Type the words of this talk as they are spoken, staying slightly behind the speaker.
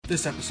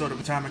This episode of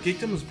Atomic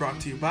Geekdom is brought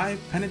to you by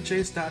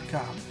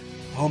PennantChase.com,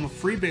 the home of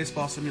free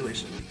baseball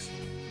simulation leagues.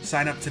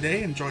 Sign up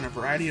today and join a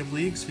variety of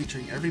leagues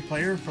featuring every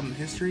player from the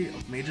history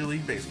of Major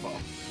League Baseball.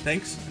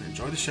 Thanks, and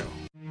enjoy the show.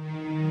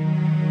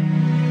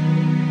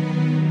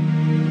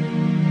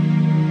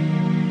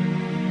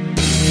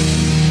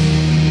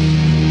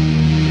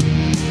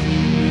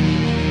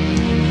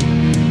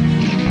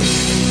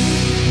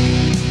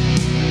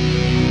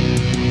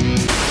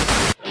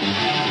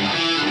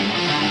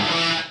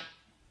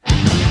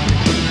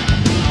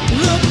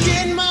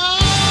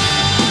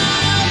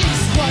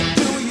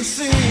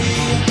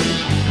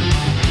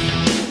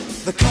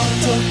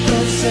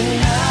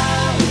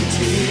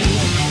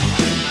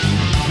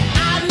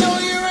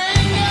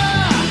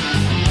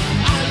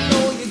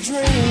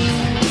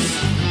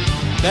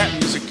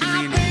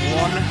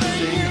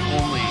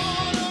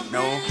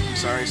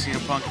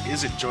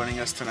 Isn't joining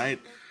us tonight,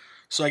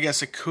 so I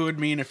guess it could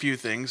mean a few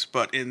things,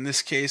 but in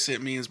this case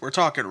it means we're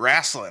talking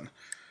wrestling.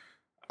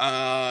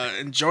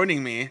 And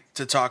joining me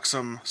to talk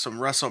some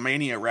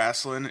Wrestlemania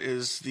wrestling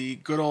is the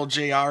good old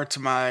JR to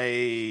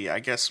my,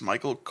 I guess,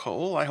 Michael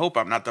Cole. I hope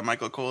I'm not the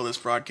Michael Cole of this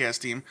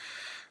broadcast team.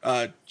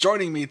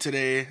 Joining me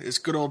today is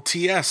good old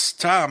TS,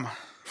 Tom.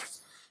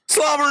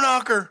 Slobber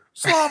knocker!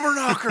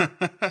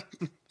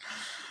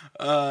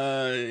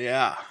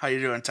 Yeah, how you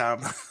doing,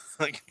 Tom?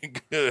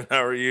 Good.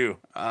 How are you?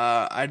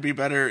 I'd be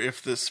better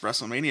if this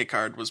WrestleMania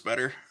card was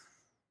better.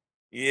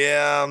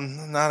 Yeah,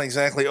 I'm not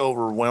exactly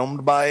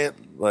overwhelmed by it,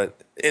 but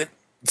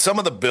some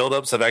of the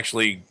build-ups have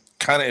actually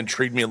kind of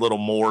intrigued me a little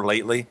more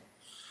lately.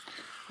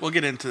 We'll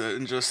get into it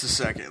in just a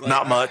second.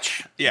 Not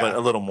much, but a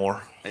little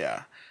more.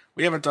 Yeah.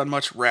 We haven't done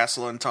much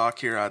wrestling talk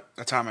here at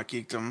Atomic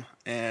Geekdom,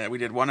 and we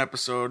did one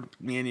episode,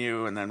 me and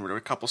you, and then we did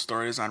a couple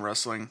stories on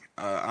wrestling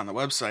on the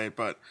website,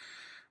 but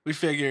we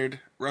figured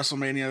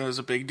WrestleMania is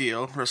a big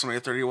deal.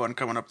 WrestleMania 31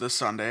 coming up this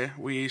Sunday.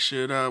 We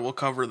should, we'll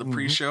cover the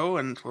pre-show,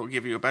 and we'll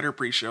give you a better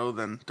pre-show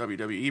than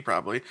WWE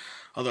probably.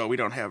 Although we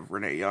don't have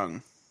Renee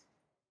Young.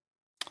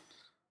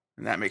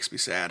 And that makes me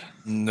sad.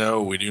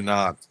 No, we do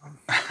not.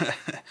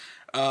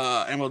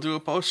 And we'll do a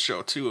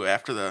post-show too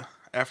after the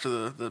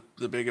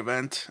big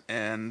event,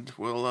 and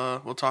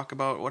we'll talk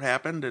about what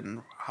happened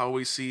and how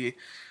we see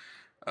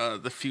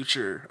the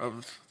future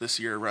of this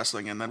year of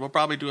wrestling, and then we'll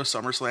probably do a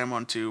SummerSlam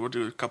one too. We'll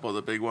do a couple of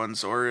the big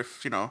ones, or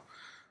if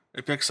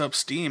it picks up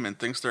steam and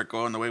things start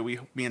going the way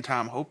me and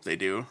Tom hope they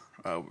do,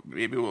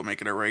 maybe we'll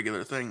make it a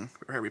regular thing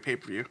for every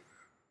pay-per-view.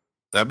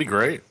 That'd be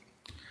great.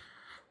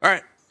 All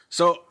right,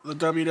 so the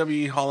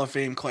WWE Hall of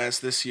Fame class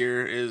this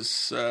year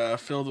is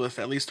filled with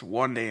at least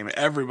one name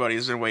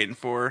everybody's been waiting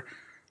for: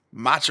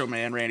 Macho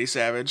Man Randy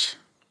Savage.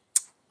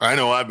 I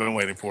know, I've been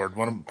waiting for it.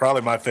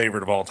 Probably my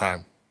favorite of all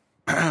time.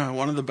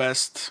 One of the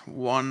best,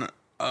 one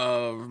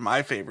of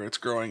my favorites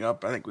growing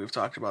up. I think we've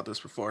talked about this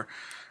before,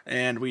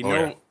 and we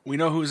know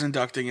who's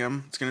inducting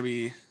him. It's going to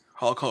be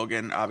Hulk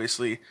Hogan.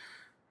 Obviously,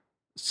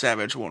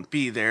 Savage won't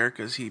be there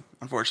because he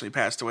unfortunately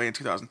passed away in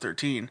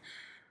 2013.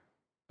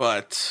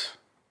 But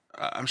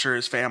I'm sure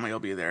his family will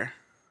be there,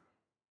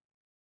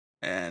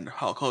 and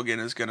Hulk Hogan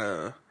is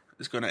gonna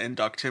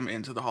induct him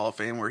into the Hall of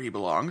Fame where he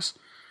belongs.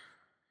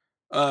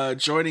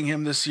 Joining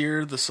him this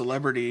year, the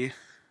celebrity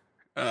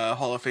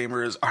Hall of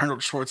Famer is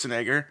Arnold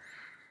Schwarzenegger,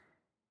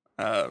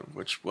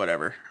 which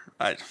whatever.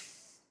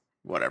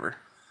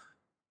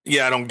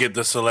 Yeah, I don't get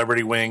the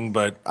celebrity wing,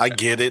 but I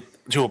get it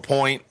to a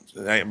point.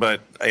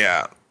 But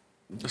yeah,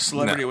 the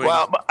celebrity wing.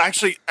 Well, but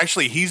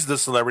actually, he's the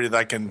celebrity that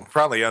I can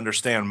probably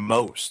understand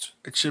most.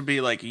 It should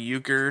be like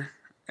Euchre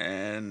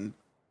and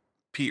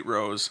Pete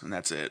Rose, and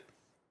that's it.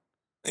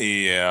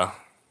 Yeah.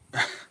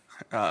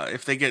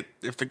 If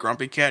the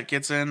Grumpy Cat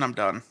gets in, I'm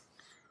done.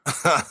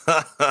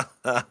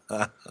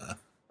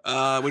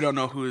 We don't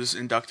know who's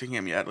inducting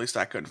him yet. At least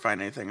I couldn't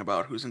find anything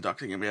about who's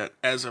inducting him yet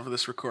as of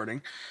this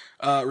recording.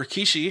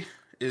 Rikishi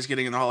is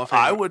getting in the Hall of Fame.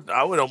 I'd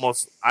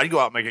go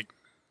out and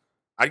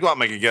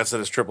make a guess that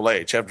it's Triple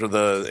H after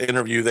the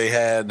interview they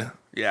had.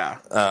 Yeah.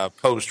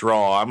 Post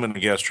Raw, I'm going to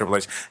guess Triple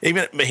H.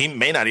 Even he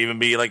may not even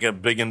be like a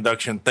big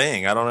induction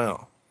thing. I don't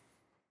know.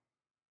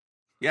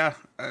 Yeah.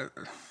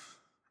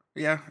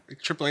 Yeah.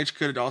 Triple H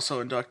could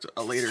also induct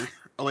a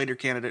later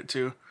candidate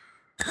too.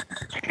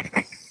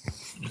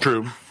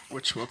 True.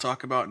 Which we'll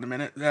talk about in a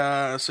minute.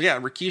 So yeah,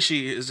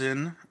 Rikishi is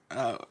in.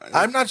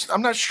 I'm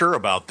not sure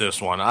about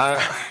this one.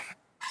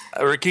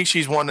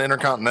 Rikishi's won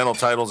Intercontinental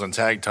titles and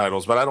tag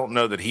titles, but I don't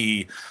know that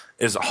he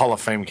is a Hall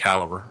of Fame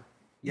caliber.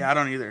 Yeah, I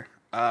don't either.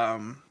 I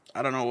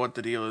don't know what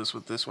the deal is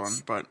with this one,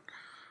 but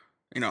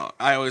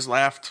I always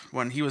laughed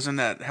when he was in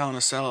that Hell in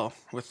a Cell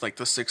with like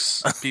the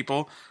 6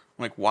 people.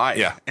 I'm like, why?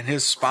 Yeah. And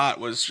his spot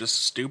was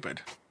just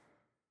stupid.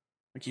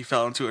 Like he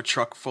fell into a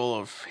truck full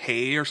of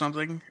hay or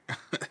something.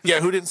 Yeah,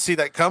 who didn't see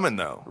that coming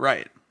though?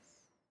 Right.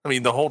 I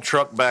mean, the whole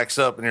truck backs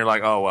up, and you're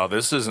like, "Oh, well,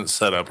 this isn't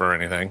set up or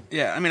anything."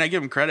 Yeah, I mean, I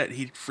give him credit.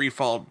 He free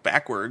fall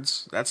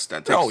backwards. That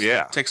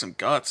takes some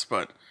guts,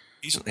 but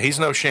he's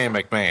no Shane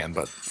McMahon.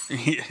 But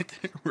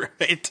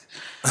right.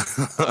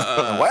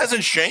 Why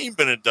hasn't Shane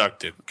been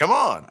inducted? Come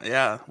on.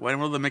 Yeah,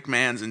 when will the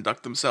McMahons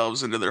induct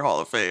themselves into their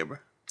Hall of Fame?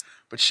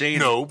 But Shane,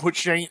 no, put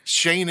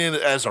Shane in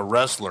as a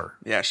wrestler.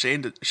 Yeah,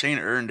 Shane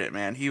earned it,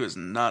 man. He was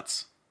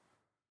nuts.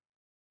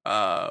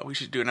 We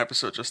should do an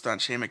episode just on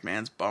Shane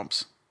McMahon's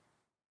bumps.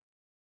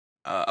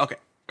 Okay.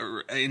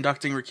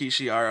 Inducting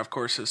Rikishi are, of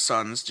course, his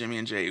sons, Jimmy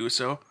and Jey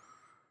Uso.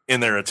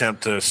 In their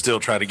attempt to still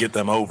try to get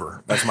them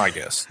over. That's my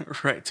guess.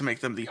 Right, to make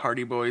them the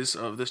Hardy Boys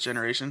of this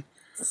generation.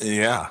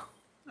 Yeah.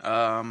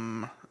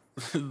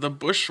 The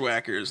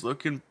Bushwhackers,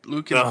 Luke and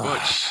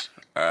Butch.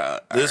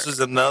 This is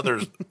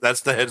another,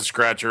 that's the head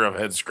scratcher of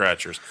head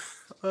scratchers.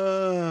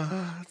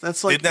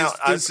 That's like,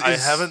 I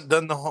haven't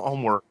done the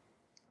homework.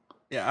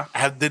 Yeah.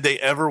 Did they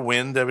ever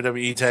win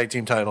WWE Tag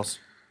Team titles?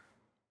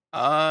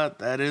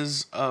 That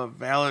is a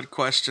valid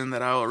question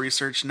that I will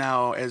research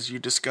now as you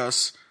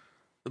discuss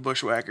the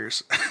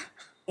Bushwhackers.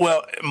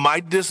 Well,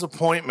 my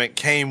disappointment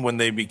came when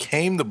they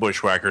became the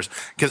Bushwhackers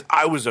because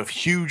I was a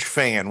huge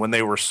fan when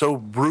they were so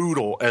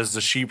brutal as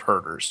the Sheep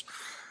Herders.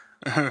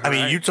 I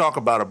mean, you talk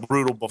about a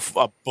brutal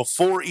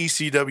before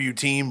ECW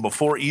team,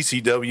 before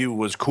ECW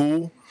was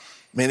cool.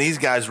 Man, these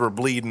guys were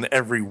bleeding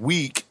every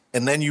week,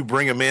 and then you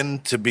bring them in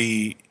to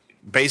be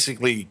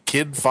basically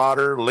kid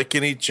fodder,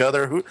 licking each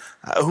other.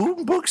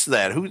 Who books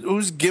that?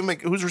 Whose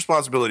gimmick? Whose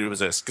responsibility was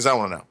this? Because I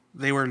want to know.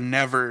 They were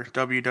never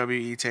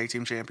WWE Tag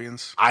Team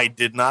Champions. I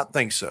did not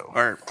think so.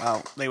 Or,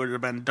 well, they would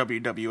have been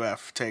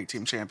WWF Tag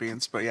Team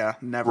Champions, but yeah,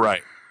 never.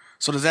 Right.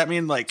 So does that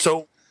mean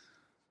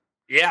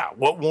yeah,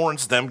 what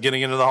warrants them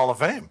getting into the Hall of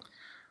Fame?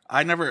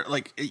 I never,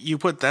 you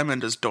put them in,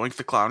 does Doink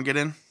the Clown get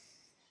in?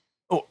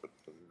 Oh,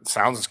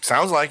 sounds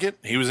like it.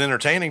 He was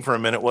entertaining for a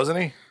minute, wasn't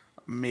he?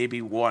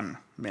 Maybe 1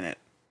 minute.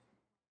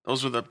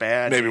 Those were the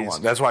bad maybe days.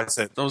 One. That's why I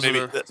said those.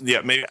 Maybe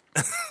maybe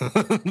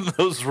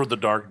those were the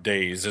dark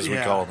days, as we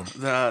call them.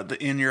 The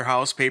in your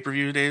house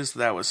pay-per-view days.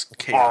 That was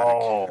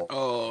chaotic.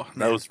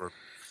 Those were.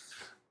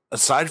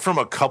 Aside from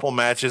a couple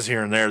matches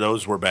here and there,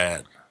 those were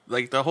bad.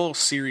 Like the whole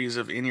series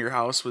of In Your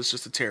House was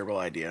just a terrible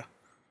idea.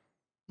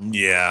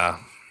 Yeah,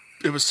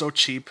 it was so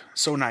cheap,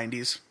 so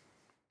 90s.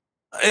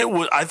 It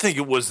was. I think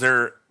it was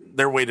their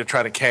way to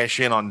try to cash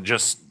in on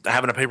just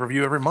having a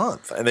pay-per-view every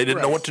month, and they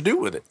didn't know what to do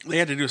with it. They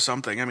had to do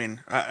something. I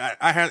mean,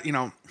 I had,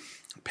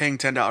 paying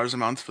 $10 a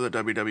month for the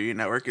WWE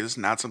Network is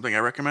not something I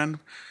recommend,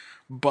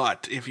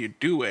 but if you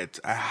do it,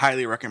 I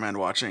highly recommend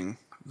watching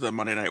the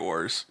Monday Night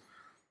Wars.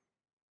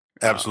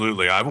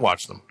 Absolutely, I've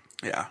watched them.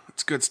 Yeah,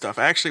 it's good stuff.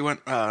 I actually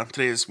went,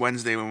 today is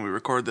Wednesday when we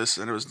record this,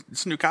 and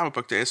it's a new comic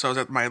book day, so I was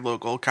at my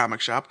local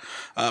comic shop.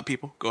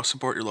 People, go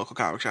support your local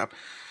comic shop.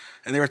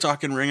 And they were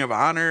talking Ring of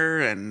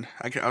Honor, and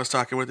I was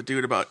talking with the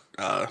dude about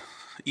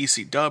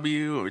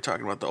ECW, and we were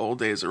talking about the old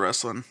days of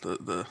wrestling,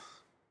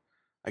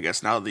 I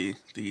guess now the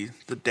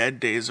dead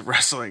days of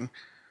wrestling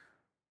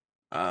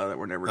that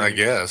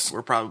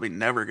we're probably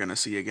never going to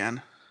see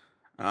again.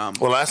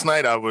 Well, last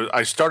night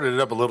I started it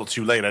up a little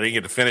too late. I didn't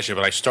get to finish it,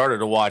 but I started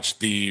to watch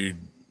the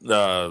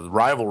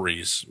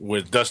rivalries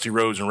with Dusty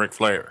Rhodes and Ric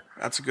Flair.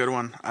 That's a good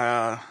one.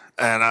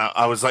 And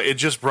I was like, it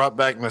just brought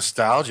back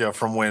nostalgia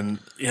from when,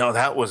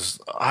 that was,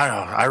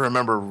 I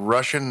remember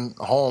rushing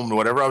home to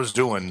whatever I was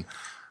doing,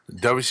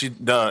 the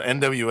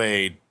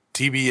NWA,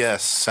 TBS,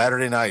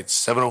 Saturday nights,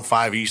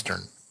 7:05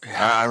 Eastern.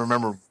 Yeah. I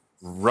remember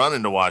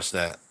running to watch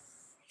that.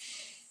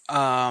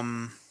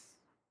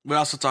 We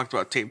also talked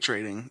about tape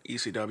trading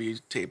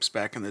ECW tapes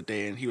back in the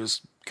day, and he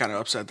was kind of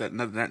upset that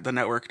the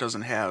network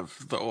doesn't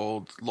have the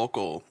old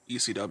local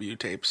ECW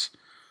tapes.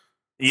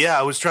 Yeah,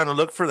 I was trying to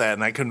look for that,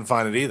 and I couldn't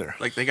find it either.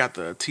 Like, they got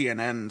the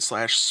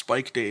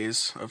TNN/Spike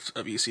days of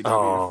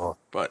ECW,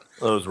 but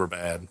those were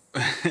bad.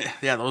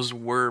 Yeah, those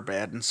were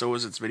bad, and so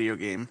was its video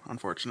game.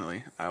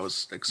 Unfortunately, I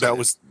was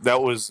excited.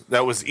 That was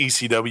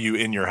ECW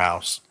in your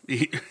house.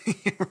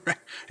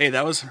 Hey,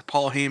 that was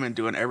Paul Heyman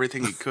doing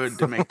everything he could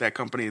to make that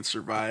company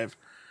survive.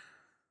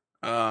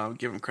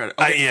 Give him credit.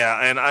 Okay.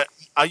 And I,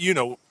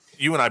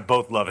 you and I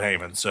both love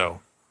Heyman,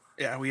 so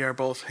yeah, we are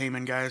both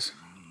Heyman guys.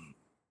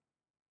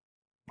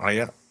 Oh,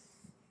 yeah.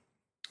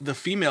 The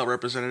female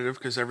representative,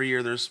 because every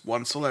year there's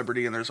one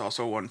celebrity and there's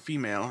also one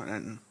female,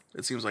 and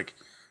it seems like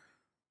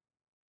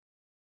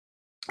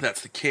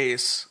that's the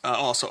case.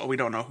 Also, we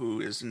don't know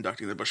who is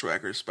inducting the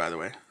Bushwhackers, by the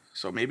way.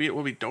 So maybe it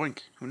will be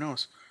Doink. Who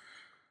knows?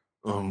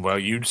 Well,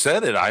 you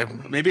said it.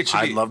 Maybe it should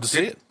I'd love to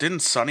see it.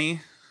 Didn't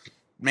Sonny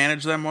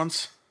manage them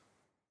once?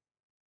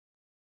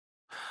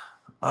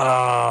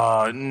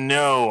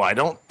 No, I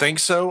don't think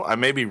so. I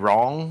may be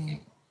wrong,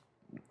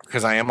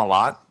 because I am a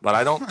lot, but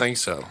I don't think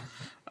so.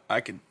 I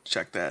could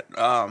check that.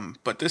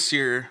 But this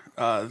year,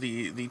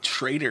 the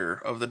traitor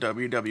of the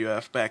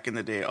WWF back in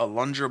the day,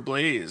 Alundra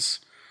Blaze,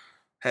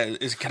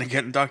 is going to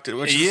get inducted.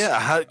 Which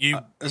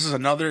this is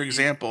another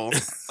example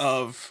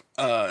of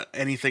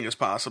anything is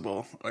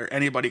possible, or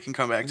anybody can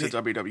come back to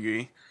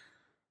WWE.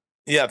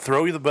 Yeah,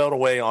 throw the belt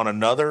away on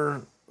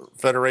another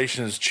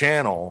federation's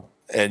channel,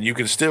 and you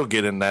can still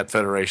get in that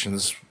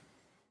federation's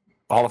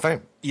Hall of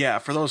Fame. Yeah,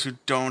 for those who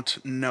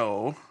don't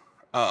know,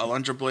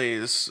 Alundra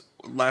Blaze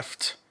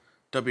left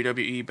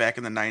WWE back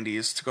in the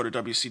 90s to go to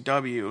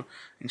WCW,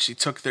 and she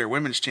took their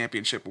women's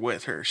championship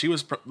with her. She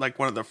was like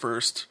one of the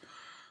first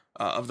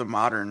of the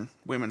modern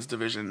women's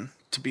division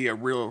to be a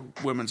real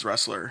women's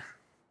wrestler.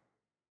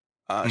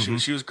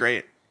 She was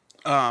great.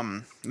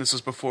 This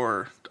was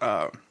before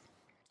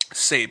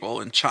Sable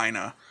and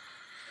China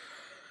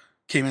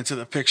came into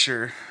the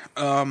picture.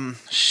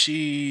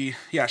 She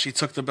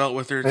took the belt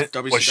with her to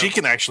WCW. Well, she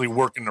can actually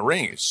work in the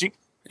ring. She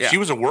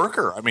was a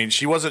worker. I mean,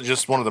 she wasn't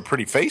just one of the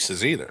pretty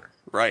faces either.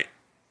 Right.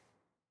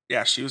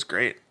 Yeah, she was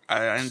great.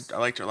 I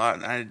liked her a lot,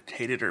 and I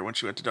hated her when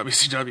she went to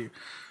WCW.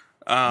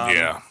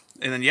 And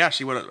then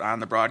she went on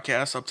the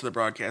broadcast, up to the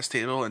broadcast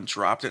table, and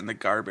dropped it in the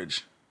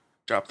garbage.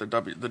 Dropped the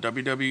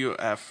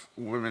WWF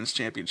Women's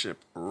Championship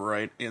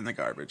right in the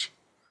garbage.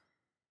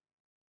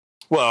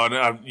 Well,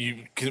 and,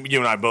 you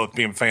and I both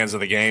being fans of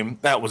the game,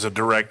 that was a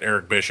direct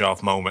Eric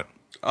Bischoff moment.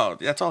 Oh,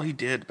 that's all he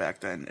did back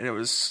then. And it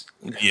was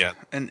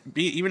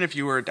even if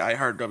you were a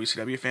diehard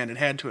WCW fan, it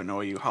had to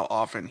annoy you how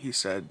often he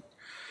said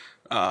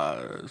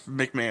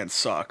McMahon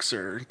sucks,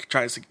 or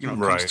tries to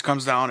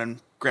comes down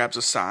and grabs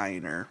a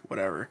sign or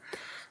whatever.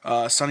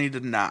 Sunny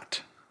did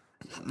not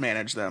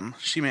manage them.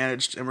 She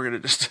managed, and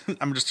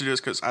I'm just gonna do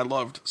this because I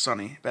loved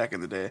Sunny back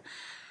in the day.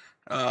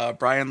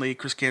 Brian Lee,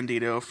 Chris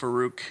Candido,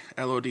 Farouk,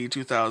 LOD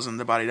 2000,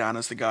 the Body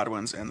Donnas, the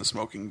Godwins, and the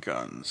Smoking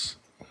Guns.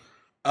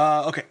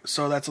 Okay,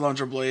 so that's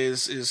Alundra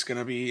Blaze is going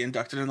to be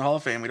inducted in the Hall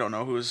of Fame. We don't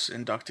know who's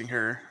inducting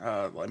her.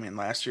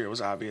 Last year it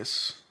was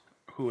obvious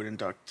who would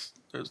induct.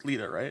 It was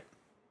Lita, right?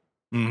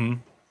 Mm-hmm.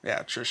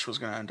 Yeah, Trish was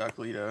going to induct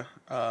Lita.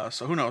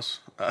 So who knows?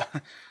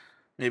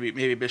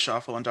 Maybe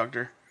Bischoff will induct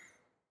her.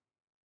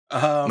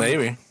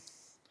 Maybe.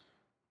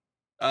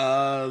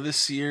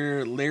 This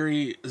year,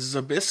 Larry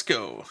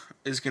Zbyszko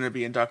is going to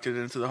be inducted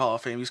into the Hall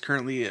of Fame. He's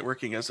currently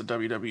working as a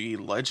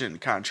WWE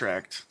Legend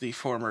contract, the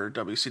former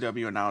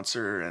WCW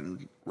announcer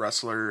and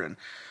wrestler, and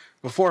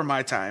before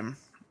my time.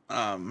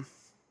 And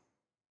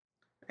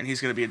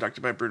he's going to be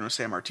inducted by Bruno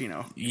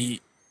Sammartino.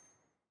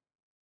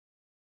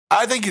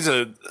 I think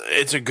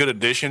it's a good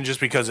addition just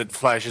because it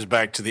flashes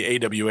back to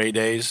the AWA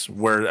days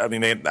where,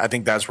 I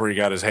think that's where he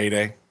got his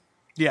heyday.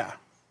 Yeah.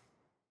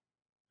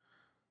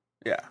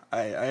 Yeah,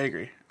 I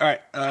agree. All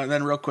right,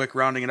 then real quick,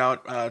 rounding it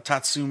out,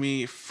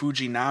 Tatsumi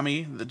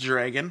Fujinami, the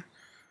Dragon.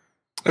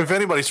 If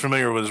anybody's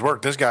familiar with his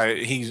work, this guy,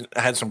 he's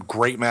had some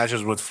great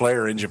matches with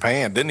Flair in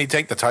Japan. Didn't he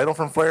take the title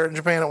from Flair in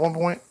Japan at one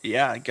point?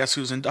 Yeah, guess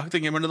who's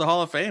inducting him into the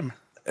Hall of Fame?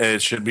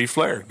 It should be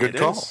Flair. Good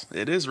call.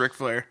 It is Ric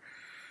Flair.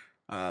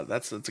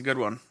 That's a good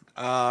one.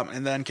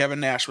 And then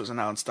Kevin Nash was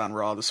announced on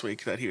Raw this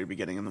week that he would be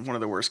getting in one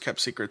of the worst kept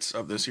secrets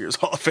of this year's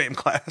Hall of Fame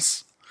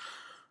class.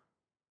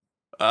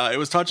 It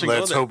was touch and go.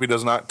 Let's hope he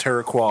does not tear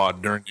a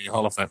quad during the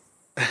Hall of Fame.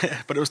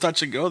 But it was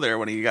touch and go there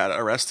when he got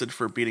arrested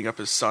for beating up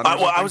his son.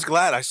 I was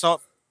glad. I saw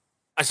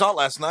it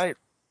last night.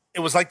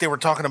 It was like they were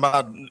talking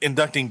about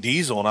inducting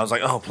Diesel, and I was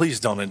like, oh, please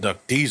don't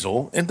induct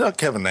Diesel. Induct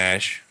Kevin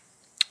Nash.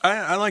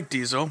 I like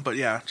Diesel, but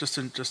yeah, just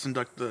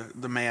induct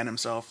the man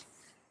himself.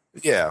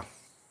 Yeah.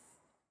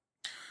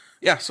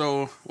 Yeah,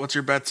 so what's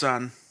your bets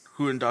on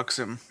who inducts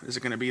him? Is it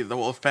going to be the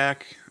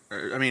Wolfpack?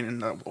 In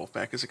the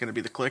Wolfpack, is it going to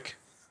be the Clique?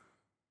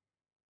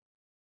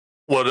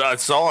 Well, I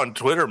saw on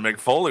Twitter Mick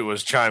Foley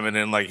was chiming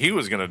in like he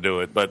was going to do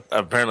it, but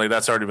apparently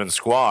that's already been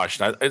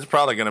squashed. It's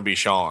probably going to be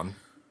Shawn.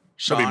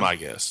 That'd be my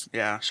guess.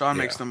 Yeah, Shawn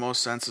makes the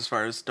most sense as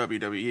far as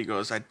WWE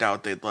goes. I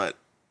doubt they'd let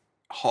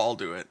Hall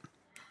do it.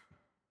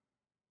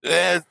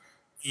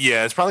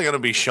 Yeah, it's probably going to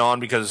be Shawn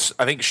because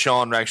I think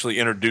Shawn actually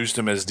introduced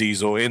him as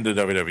Diesel into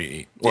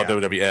WWE. Well,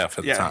 WWF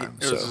at the time.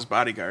 It was his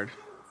bodyguard.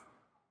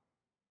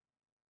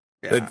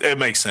 Yeah. It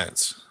makes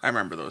sense. I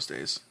remember those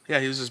days. Yeah,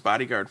 he was his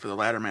bodyguard for the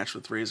ladder match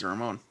with Razor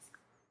Ramon.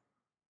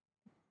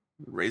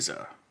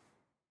 Razor.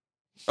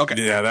 Okay.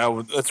 Yeah,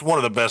 that's one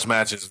of the best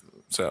matches.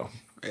 So.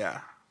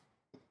 Yeah.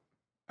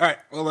 All right.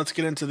 Well, let's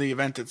get into the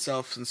event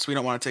itself since we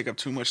don't want to take up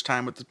too much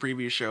time with the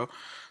preview show.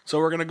 So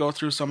we're going to go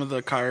through some of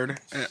the card,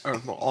 or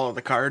all of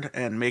the card,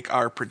 and make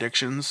our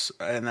predictions.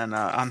 And then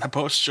on the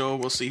post show,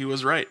 we'll see who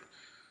was right.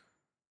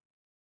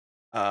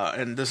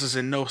 And this is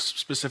in no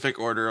specific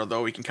order,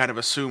 although we can kind of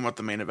assume what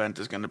the main event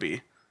is going to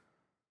be.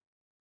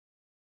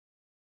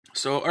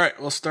 So, all right,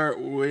 we'll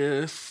start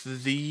with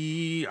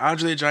the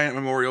Andre the Giant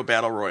Memorial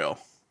Battle Royal.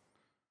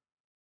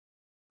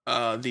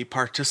 The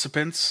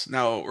participants,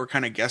 now we're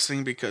kind of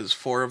guessing because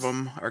 4 of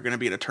them are going to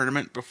be at a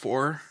tournament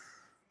before,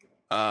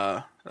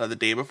 the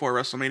day before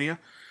WrestleMania.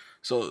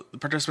 So the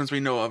participants we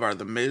know of are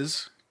The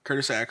Miz,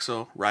 Curtis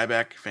Axel,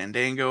 Ryback,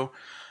 Fandango,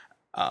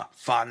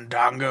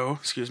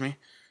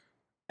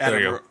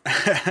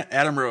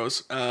 Adam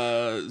Rose,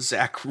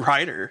 Zack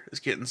Ryder is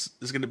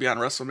going to be on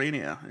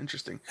WrestleMania.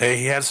 Interesting. Hey,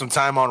 he had some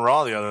time on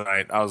Raw the other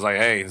night. I was like,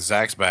 hey,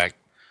 Zack's back.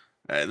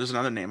 There's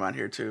another name on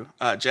here too.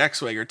 Jack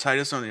Swagger,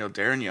 Titus O'Neil,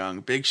 Darren Young,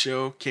 Big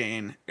Show,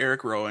 Kane,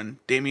 Eric Rowan,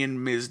 Damian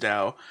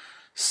Mizdow,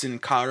 Sin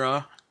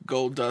Cara,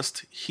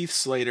 Goldust, Heath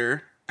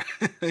Slater,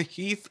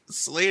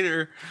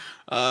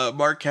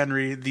 Mark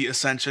Henry, The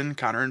Ascension,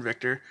 Connor and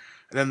Victor.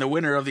 And then the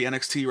winner of the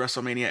NXT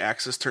WrestleMania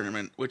Access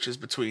Tournament, which is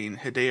between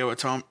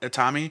Hideo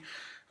Itami,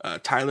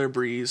 Tyler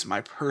Breeze,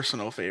 my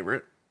personal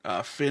favorite,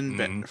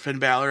 Finn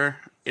Balor,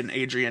 and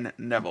Adrian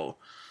Neville.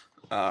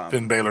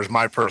 Finn Balor's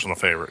my personal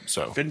favorite.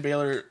 So Finn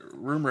Balor,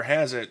 rumor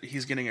has it,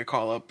 he's getting a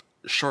call up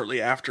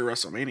shortly after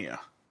WrestleMania.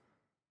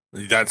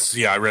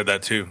 I read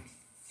that too.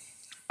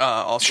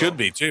 Also, should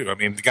be too. I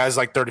mean, the guy's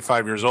like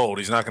 35 years old.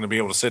 He's not going to be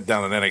able to sit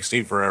down in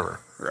NXT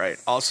forever. Right.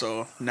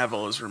 Also,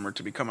 Neville is rumored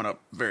to be coming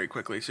up very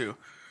quickly too.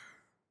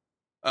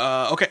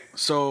 Okay,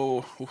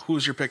 so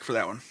who's your pick for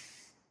that one?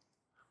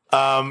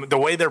 The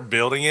way they're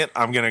building it,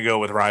 I'm going to go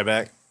with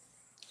Ryback.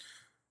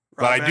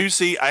 But I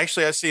see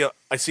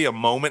a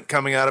moment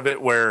coming out of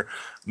it where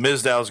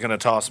Mizdow is going to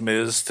toss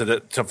Miz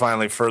to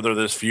finally further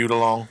this feud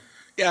along.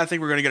 Yeah, I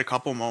think we're going to get a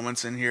couple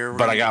moments in here.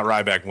 But I got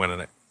Ryback winning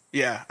it.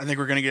 Yeah, I think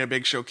we're going to get a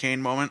Big Show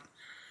Kane moment.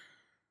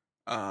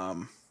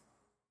 So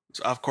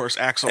of course,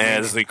 Axelmania.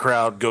 As the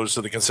crowd goes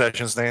to the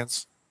concession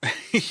stands.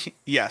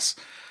 Yes.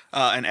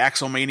 An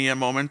Axelmania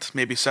moment,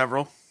 maybe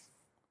several.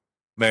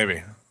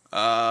 Maybe.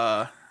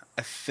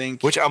 I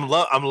think, which I'm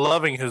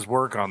loving his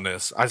work on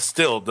this. I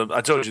told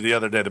you the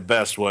other day the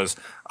best was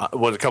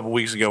a couple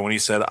weeks ago when he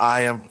said,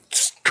 "I am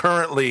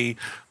currently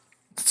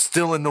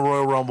still in the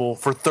Royal Rumble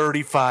for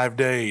 35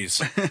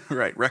 days."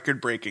 Right,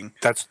 record breaking.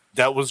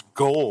 That was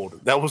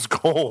gold. That was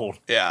gold.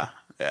 Yeah.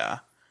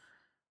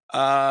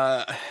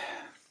 I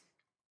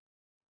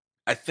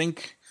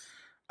think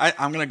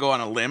I'm gonna go on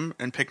a limb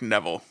and pick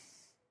Neville.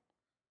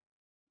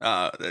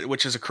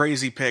 Which is a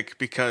crazy pick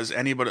because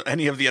any of the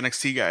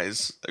NXT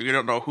guys, you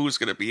don't know who's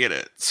going to be in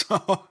it.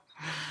 So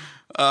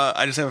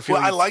I just have a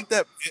feeling. Well,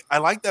 I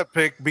like that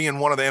pick being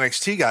one of the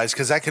NXT guys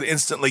because that could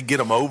instantly get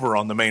him over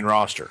on the main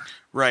roster.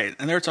 Right,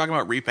 and they were talking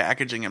about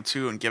repackaging him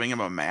too and giving him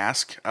a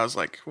mask. I was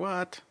like,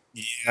 what?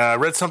 Yeah, I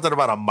read something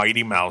about a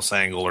Mighty Mouse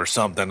angle or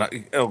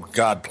something. Oh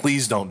God,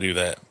 please don't do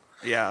that.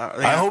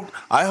 Yeah,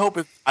 I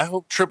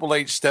hope Triple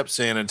H steps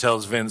in and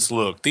tells Vince,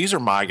 "Look, these are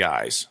my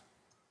guys."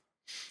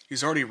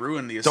 He's already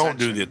ruined the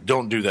Ascension.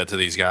 Don't do that to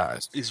these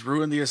guys. He's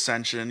ruined the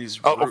Ascension.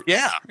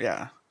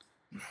 Yeah.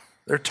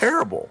 They're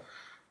terrible.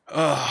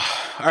 All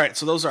right,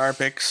 so those are our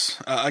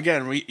picks.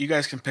 Again, you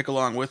guys can pick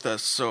along with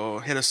us. So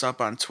hit us up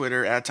on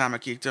Twitter at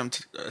Atomic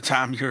Geekdom.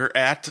 Tom, you're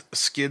at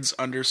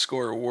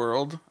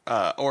skids_world,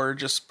 or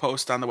just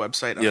post on the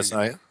website. Yes,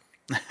 I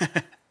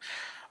am.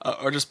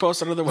 Or just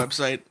post under the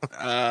website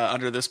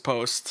under this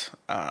post,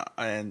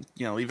 and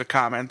leave a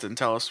comment and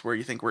tell us where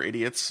you think we're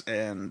idiots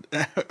and.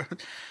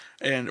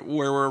 And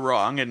where we're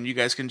wrong, and you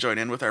guys can join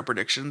in with our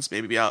predictions.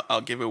 Maybe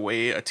I'll give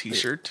away a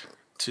T-shirt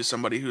to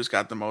somebody who's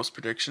got the most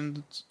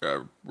predictions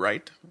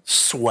right.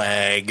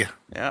 Swag.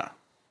 Yeah.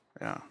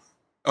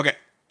 Okay,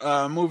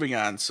 moving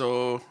on.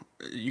 So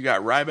you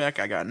got Ryback.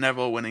 I got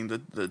Neville winning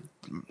the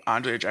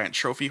Andre the Giant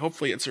trophy.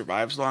 Hopefully it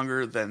survives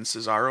longer than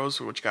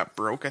Cesaro's, which got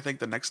broke, I think,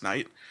 the next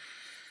night.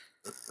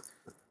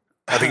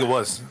 I think it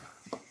was.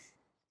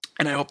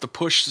 And I hope the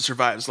push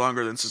survives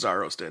longer than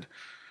Cesaro's did.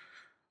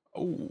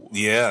 Oh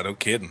yeah, no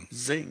kidding.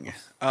 Zing.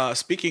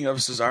 Speaking of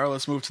Cesaro,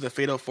 let's move to the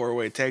Fatal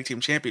 4-Way Tag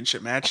Team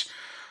Championship match,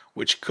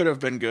 which could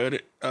have been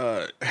good,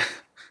 but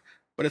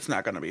it's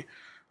not going to be.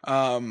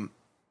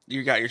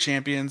 You got your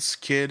champions,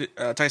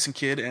 Tyson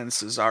Kidd and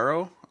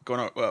Cesaro,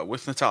 going up,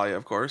 with Natalya,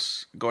 of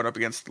course, going up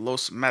against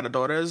Los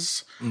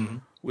Matadores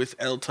with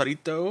El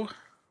Torito.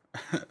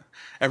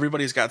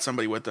 Everybody's got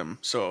somebody with them,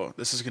 so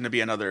this is going to be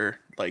another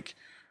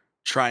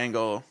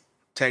triangle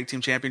tag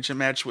team championship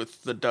match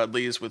with the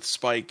Dudleys, with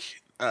Spike,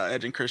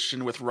 Edge and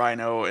Christian, with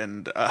Rhino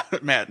and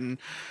Matt and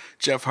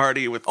Jeff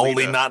Hardy, with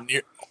Lita.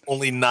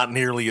 Only not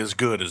nearly as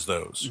good as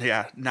those.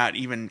 Yeah, not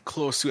even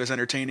close to as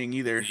entertaining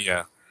either.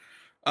 Yeah.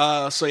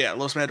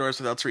 Los Matadores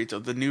with El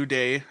Torito. The New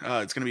Day,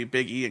 it's going to be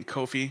Big E and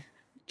Kofi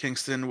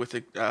Kingston with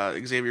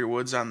Xavier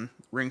Woods on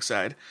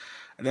ringside.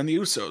 And then the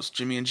Usos,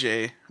 Jimmy and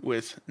Jay,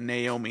 with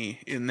Naomi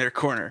in their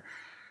corner.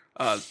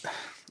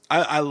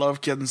 I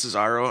love Kidd and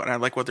Cesaro, and I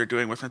like what they're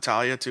doing with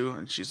Natalya too,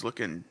 and she's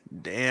looking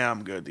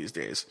damn good these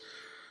days.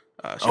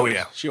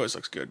 She always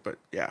looks good, but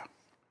yeah.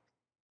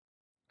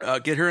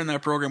 Get her in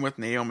that program with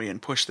Naomi and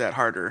push that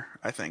harder,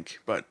 I think.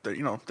 But they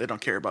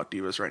don't care about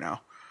divas right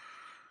now.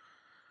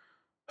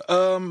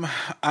 I'm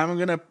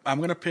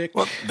gonna pick.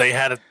 Well, they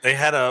had about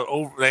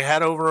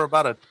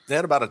a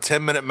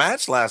 10-minute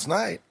match last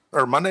night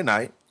or Monday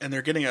night, and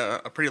they're getting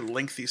a pretty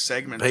lengthy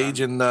segment. Paige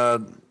and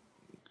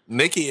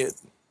Nikki.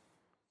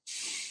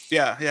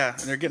 Yeah,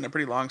 and they're getting a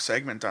pretty long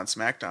segment on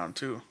SmackDown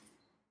too.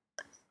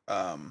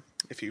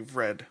 If you've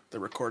read the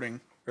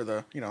recording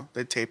or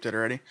they taped it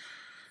already.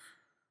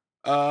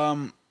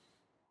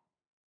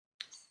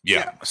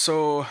 Yeah.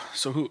 So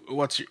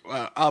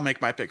I'll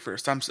make my pick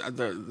first.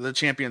 The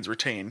champions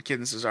retain. Kidd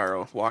and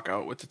Cesaro walk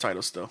out with the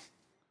title still.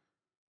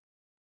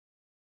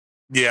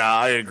 Yeah,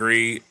 I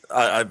agree.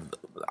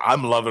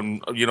 I'm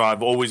loving.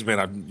 I've always been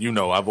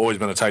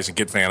a Tyson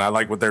Kidd fan. I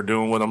like what they're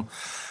doing with them.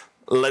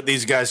 Let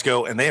these guys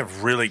go, and they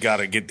have really got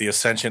to get the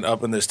Ascension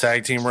up in this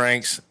tag team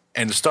ranks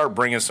and start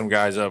bringing some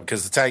guys up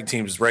because the tag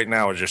teams right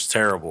now are just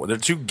terrible. They're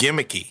too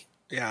gimmicky.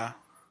 Yeah.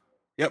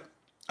 Yep.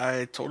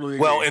 I totally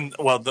agree.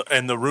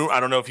 The room. I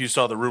don't know if you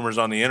saw the rumors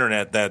on the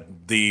internet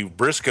that the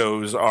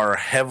Briscoes are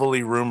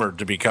heavily rumored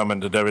to be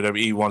coming to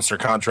WWE once their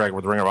contract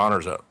with Ring of Honor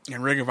is up.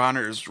 And Ring of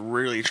Honor is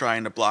really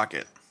trying to block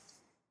it.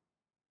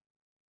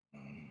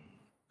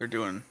 They're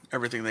doing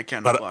everything they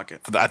can to block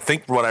it. I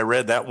think what I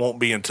read, that won't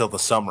be until the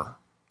summer.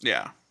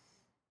 Yeah.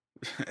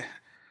 The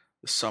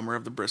summer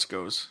of the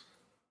Briscoes.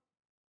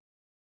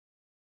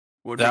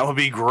 Would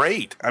be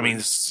great. I mean,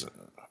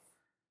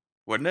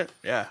 wouldn't it?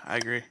 Yeah, I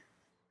agree.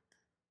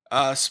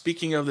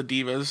 Speaking of the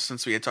Divas,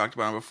 since we had talked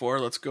about them before,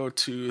 let's go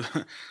to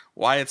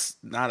why it's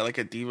not like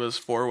a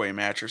Divas 4-way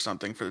match or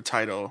something for the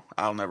title.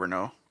 I'll never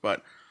know,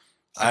 but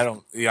I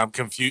don't. Yeah, I'm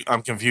confused.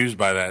 I'm confused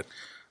by that.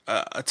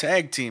 A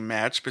tag team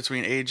match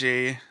between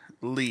AJ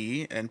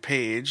Lee and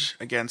Paige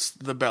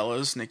against the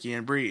Bellas, Nikki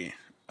and Brie.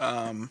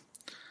 I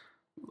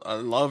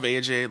love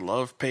AJ,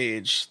 love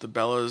Paige. The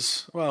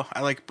Bellas, well,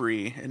 I like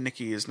Brie, and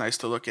Nikki is nice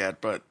to look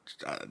at, but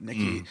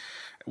Nikki,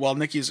 while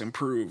Nikki's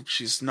improved,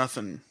 she's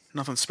nothing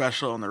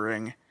special in the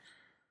ring.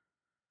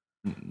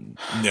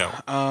 No.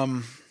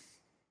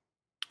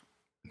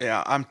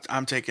 Yeah,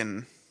 I'm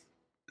taking.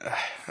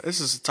 This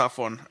is a tough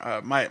one.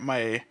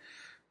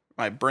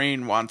 My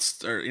brain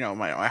wants, or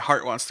my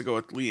heart wants to go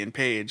with Lee and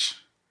Paige,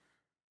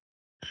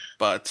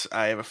 but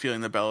I have a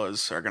feeling the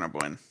Bellas are gonna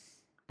win.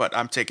 But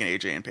I'm taking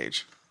AJ and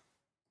Paige.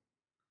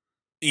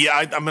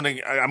 Yeah,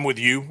 I'm with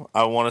you.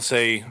 I want to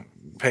say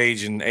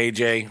Paige and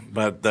AJ,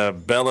 but the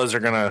Bellas are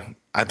gonna,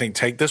 I think,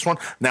 take this one.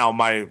 Now,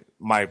 my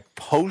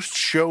post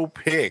show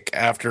pick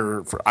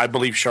I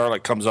believe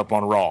Charlotte comes up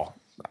on Raw.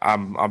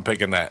 I'm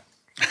picking that.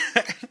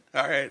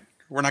 All right,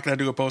 we're not gonna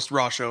do a post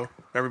Raw show,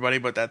 everybody,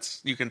 but that's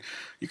you can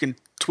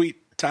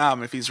tweet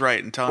Tom if he's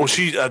right and tell him.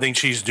 Well, I think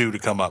she's due to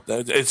come up.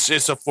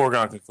 It's a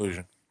foregone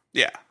conclusion.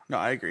 Yeah, no,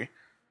 I agree.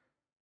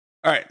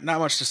 All right, not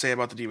much to say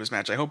about the Divas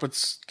match. I hope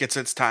it gets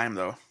its time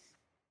though.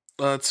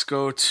 Let's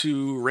go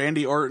to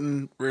Randy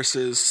Orton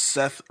versus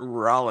Seth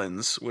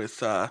Rollins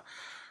with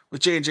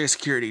J&J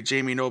Security,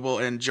 Jamie Noble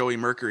and Joey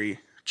Mercury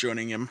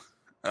joining him.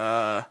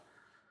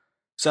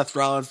 Seth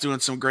Rollins doing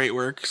some great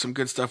work, some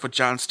good stuff with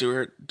Jon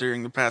Stewart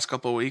during the past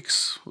couple of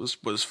weeks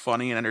was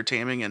funny and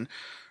entertaining, and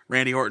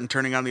Randy Orton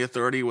turning on the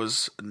Authority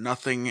was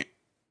nothing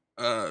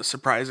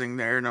surprising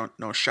there,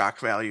 no shock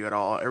value at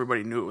all.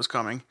 Everybody knew it was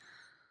coming.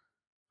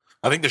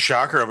 I think the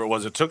shocker of it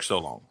was it took so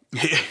long.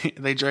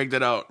 They dragged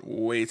it out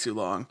way too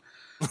long.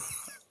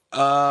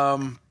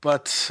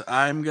 But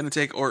I'm gonna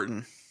take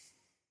Orton.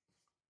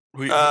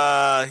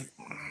 I'm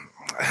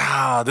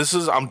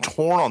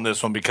torn on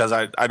this one because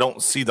I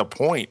don't see the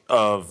point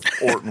of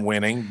Orton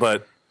winning,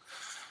 but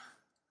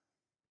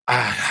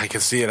I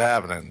can see it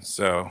happening.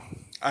 So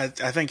I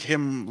think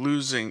him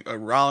losing,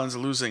 Rollins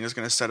losing, is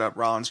going to set up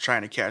Rollins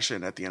trying to cash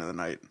in at the end of the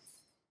night.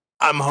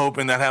 I'm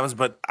hoping that happens,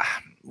 but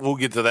we'll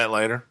get to that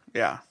later.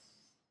 Yeah.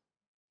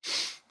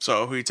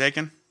 So who are you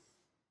taking?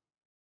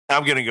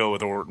 I'm going to go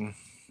with Orton.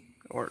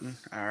 Orton.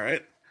 All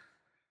right.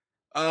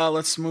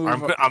 Let's move.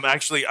 I'm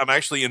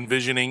actually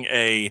envisioning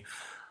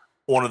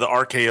one of the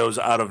RKOs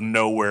out of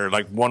nowhere,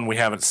 like one we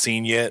haven't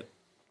seen yet,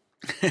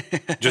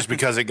 just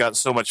because it got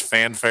so much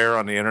fanfare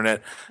on the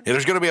internet. Yeah,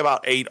 there's going to be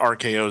about 8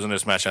 RKOs in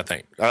this match, I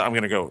think. I'm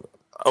going to go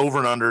over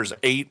and unders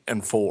 8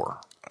 and 4.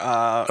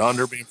 The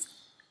under being.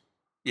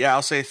 Yeah,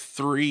 I'll say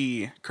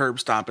 3 curb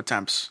stomp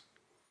attempts.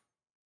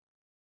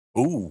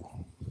 Ooh.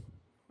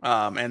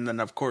 And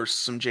then of course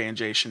some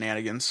J&J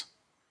shenanigans.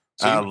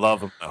 So I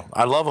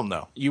love them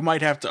though. You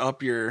might have to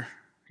up your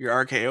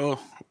RKO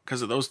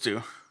because of those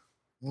 2.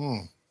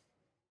 Well,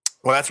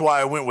 that's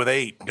why I went with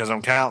 8, because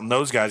I'm counting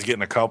those guys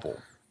getting a couple.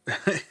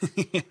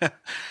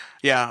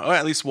 Yeah. Or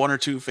at least 1 or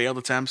 2 failed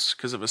attempts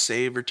because of a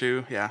save or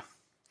 2. Yeah.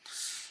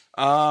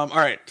 All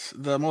right.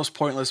 The most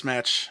pointless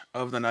match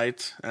of the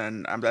night,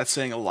 and that's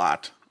saying a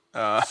lot,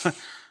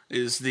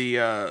 is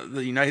the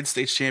United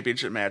States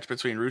Championship match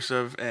between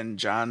Rusev and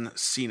John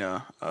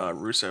Cena.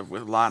 Rusev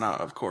with Lana,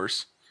 of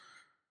course.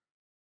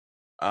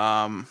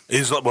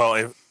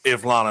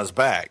 If Lana's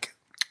back,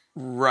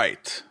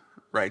 right.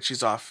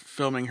 She's off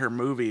filming her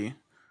movie.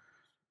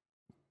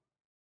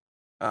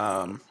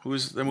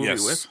 Who's the movie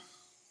with?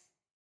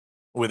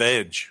 With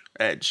Edge.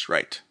 Edge,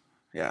 right.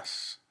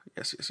 Yes.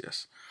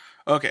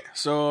 Okay,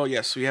 so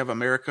yes, we have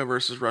America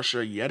versus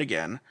Russia yet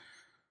again.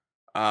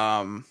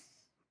 John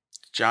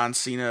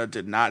Cena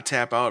did not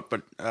tap out,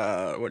 but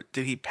what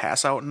did he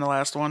pass out in the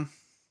last one?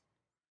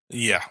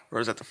 Yeah. Or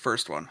is that the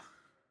first one?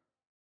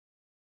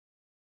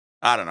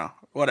 I don't know.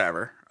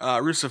 Whatever.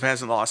 Rusev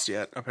hasn't lost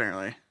yet,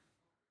 apparently.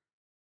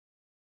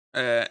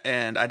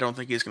 And I don't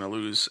think he's going to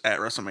lose at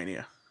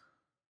WrestleMania.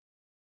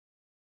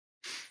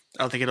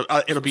 I don't think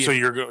it'll be. So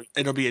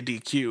it'll be a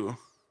DQ.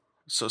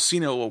 So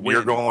Cena will win.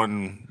 You're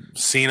going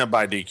Cena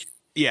by DQ.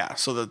 Yeah.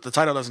 So the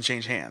title doesn't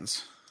change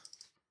hands.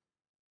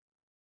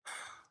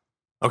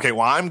 Okay.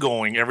 Well, I'm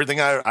going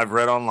everything I've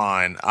read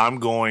online. I'm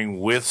going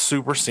with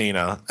Super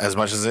Cena as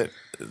much as it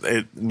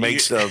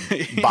makes a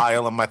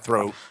bile in my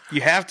throat. You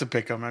have to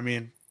pick him. I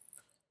mean,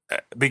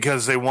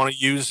 because they want to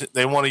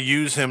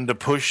use him to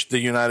push the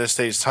United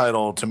States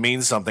title to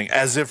mean something,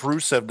 as if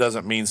Rusev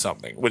doesn't mean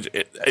something, which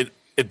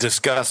it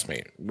disgusts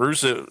me.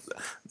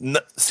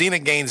 Cena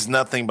gains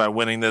nothing by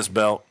winning this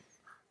belt.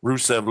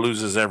 Rusev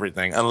loses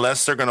everything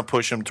unless they're going to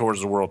push him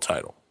towards the world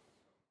title.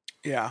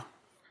 Yeah,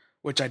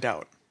 which I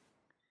doubt.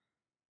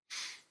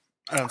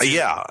 I don't see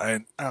I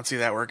don't see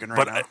that working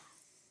right now.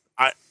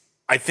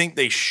 I think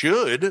they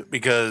should,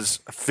 because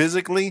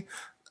physically,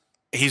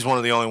 he's one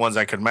of the only ones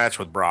that could match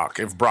with Brock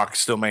if Brock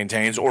still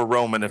maintains, or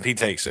Roman if he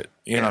takes it.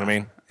 You know what I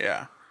mean?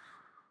 Yeah.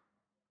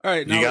 All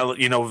right. You got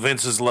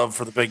Vince's love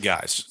for the big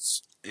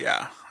guys.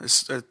 Yeah.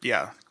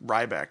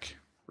 Ryback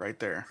right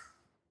there.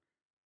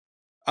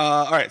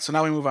 All right. So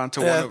now we move on to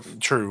one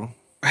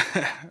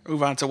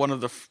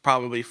of the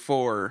probably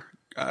 4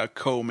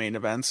 co-main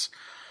events.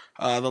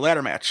 The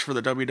ladder match for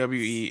the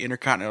WWE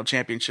Intercontinental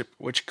Championship,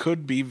 which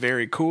could be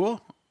very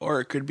cool, or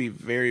it could be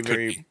very,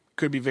 very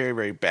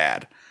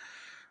bad.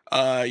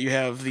 You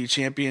have the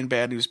champion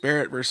Bad News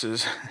Barrett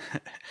versus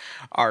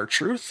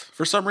R-Truth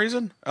for some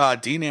reason.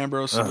 Dean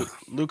Ambrose,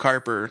 Luke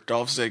Harper,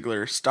 Dolph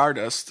Ziggler,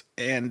 Stardust,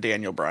 and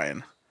Daniel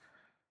Bryan.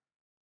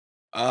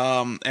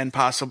 And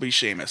possibly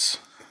Sheamus.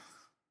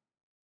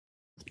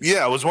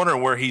 Yeah, I was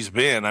wondering where he's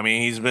been. I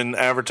mean, he's been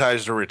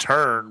advertised to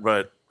return,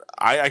 but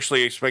I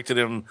actually expected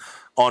him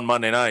on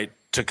Monday night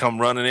to come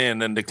running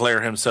in and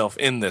declare himself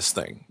in this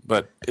thing,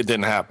 but it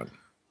didn't happen.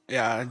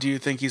 Yeah, do you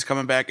think he's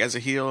coming back as a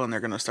heel and they're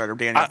going to start a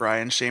Daniel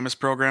Bryan Sheamus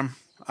program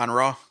on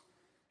Raw?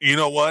 You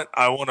know what?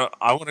 I want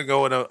to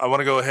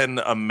go ahead and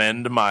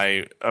amend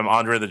my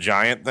Andre the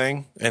Giant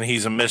thing, and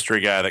he's a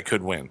mystery guy that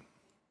could win.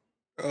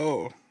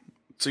 Oh,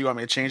 so you want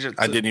me to change it?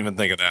 I didn't even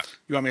think of that.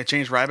 You want me to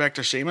change Ryback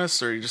to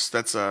Sheamus, or you just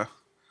that's your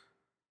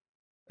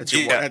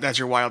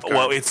wild card?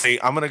 Well,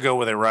 I'm going to go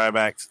with a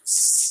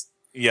Ryback.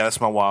 Yeah,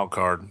 that's my wild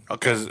card.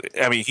 Because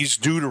I mean, he's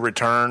due to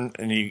return,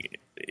 and you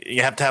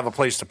have to have a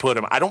place to put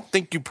him. I don't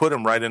think you put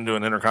him right into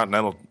an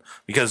Intercontinental,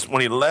 because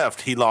when he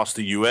left, he lost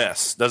the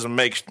U.S. Doesn't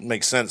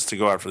make sense to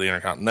go out for the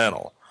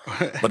Intercontinental.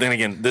 But then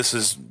again, this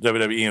is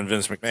WWE and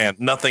Vince McMahon.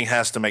 Nothing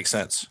has to make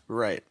sense.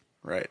 Right.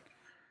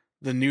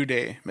 The New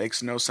Day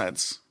makes no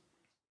sense,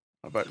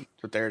 but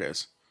there it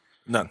is.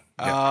 None.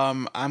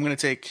 Yeah. I'm gonna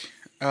take.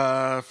 Would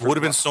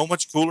have been so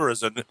much cooler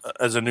as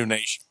a new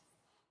nation.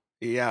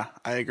 Yeah,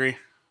 I agree.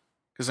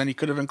 Because then he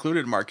could have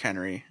included Mark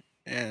Henry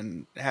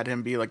and had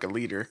him be like a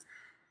leader.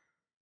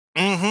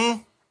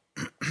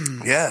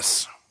 Mm-hmm.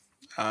 Yes.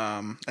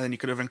 And then you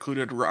could have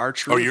included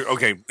R-Truth. Oh, you're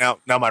okay. Now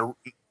my.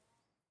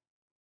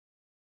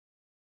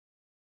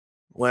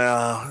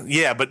 Well,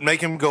 yeah, but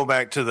make him go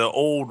back to the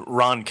old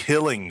Ron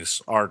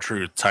Killings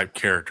R-Truth type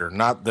character,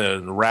 not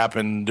the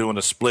rapping, doing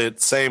a split,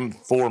 same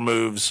 4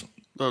 moves.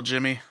 Little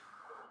Jimmy.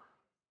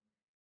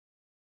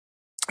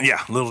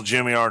 Yeah, little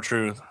Jimmy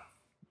R-Truth.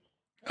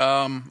 Okay.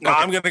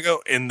 I'm gonna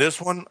go in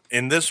this one.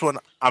 In this one,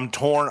 I'm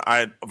torn.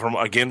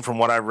 From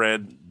what I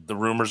read, the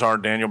rumors are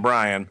Daniel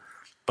Bryan,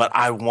 but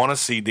I want to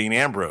see Dean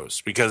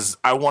Ambrose, because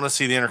I want to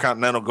see the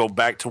Intercontinental go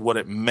back to what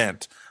it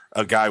meant: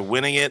 a guy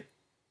winning it,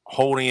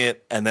 holding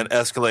it, and then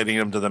escalating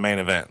him to the main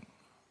event.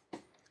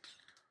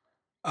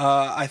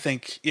 I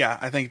think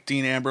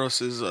Dean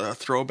Ambrose is a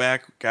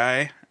throwback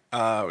guy.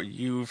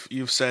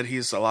 You've said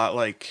he's a lot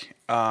like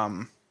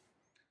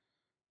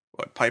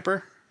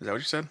Piper? Is that what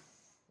you said?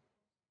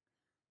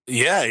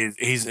 Yeah,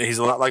 he's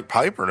a lot like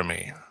Piper to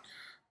me.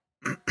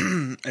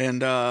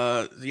 And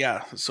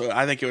so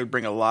I think it would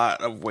bring a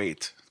lot of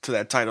weight to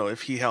that title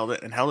if he held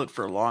it, and held it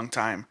for a long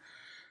time.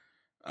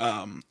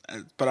 I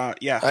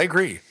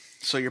agree.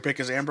 So your pick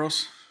is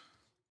Ambrose?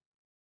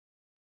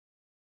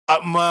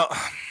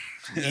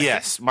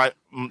 Yes,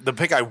 the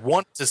pick I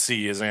want to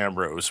see is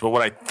Ambrose, but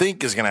what I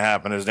think is going to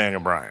happen is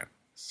Daniel Bryan.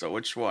 So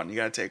which one? You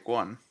got to take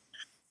one.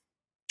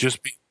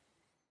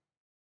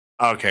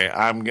 Okay.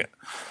 I'm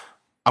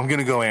going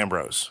to go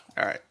Ambrose.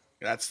 All right,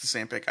 that's the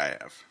same pick I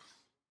have.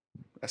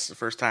 That's the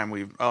first time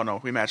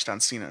we matched on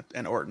Cena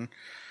and Orton.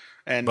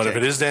 But if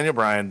it is Daniel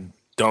Bryan,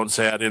 don't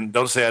say I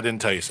didn't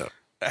tell you so.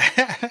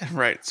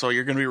 Right. So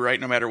you're going to be right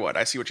no matter what.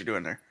 I see what you're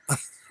doing there.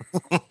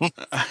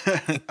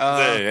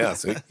 Yeah.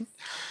 See?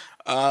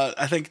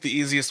 I think the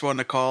easiest one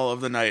to call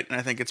of the night, and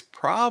I think it's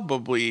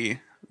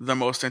probably the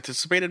most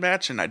anticipated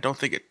match, and I don't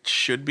think it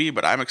should be,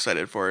 but I'm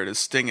excited for it, is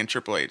Sting and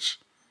Triple H.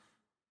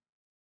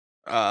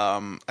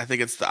 I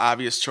think it's the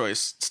obvious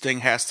choice. Sting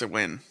has to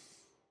win.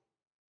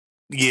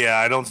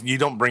 Yeah, you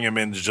don't bring him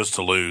in just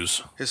to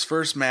lose. His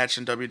first match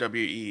in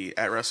WWE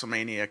at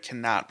WrestleMania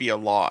cannot be a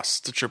loss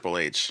to Triple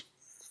H.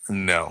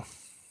 No.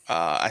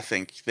 I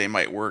think they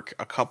might work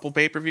a couple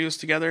pay-per-views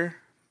together.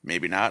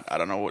 Maybe not. I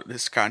don't know what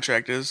his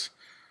contract is.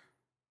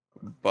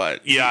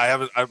 But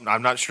yeah,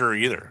 I'm not sure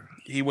either.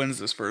 He wins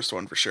this first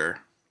one for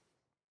sure.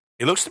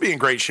 He looks to be in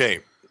great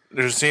shape.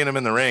 Just seeing him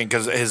in the ring,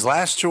 because his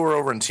last tour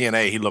over in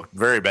TNA, he looked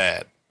very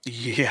bad.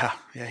 Yeah,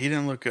 he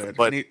didn't look good.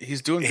 But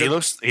he's doing good.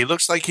 He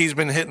looks like he's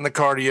been hitting the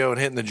cardio and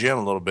hitting the gym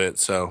a little bit.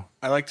 So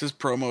I liked his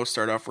promo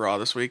start off Raw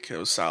this week. It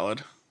was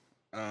solid.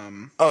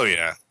 Oh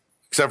yeah,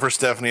 except for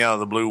Stephanie out of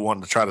the blue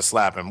wanting to try to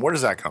slap him. Where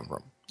does that come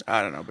from?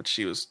 I don't know, but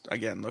she was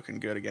again looking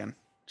good again.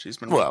 She's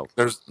been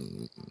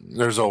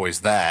there's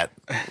always that,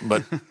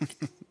 but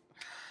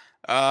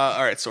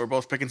all right. So we're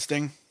both picking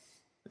Sting.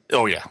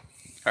 Oh yeah.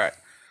 All right.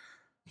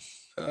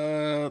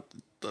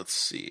 Let's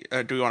see.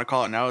 Do we want to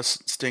call it now? Is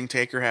Sting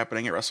Taker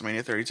happening at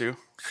WrestleMania 32?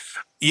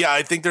 Yeah,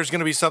 I think there's going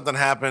to be something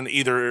happen.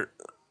 Either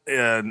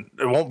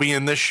it won't be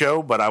in this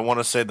show, but I want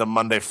to say the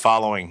Monday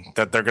following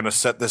that they're going to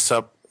set this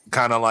up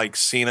kind of like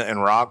Cena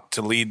and Rock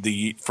to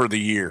lead for the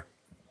year.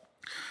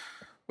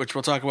 Which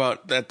we'll talk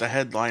about at the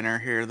headliner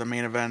here. The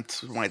main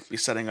event might be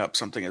setting up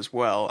something as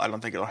well. I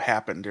don't think it'll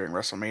happen during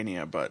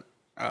WrestleMania, but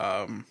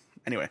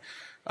anyway.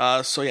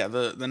 So yeah,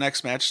 the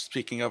next match,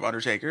 speaking of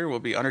Undertaker, will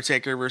be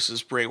Undertaker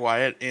versus Bray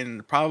Wyatt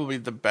in probably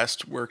the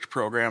best worked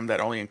program that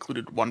only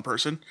included one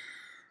person.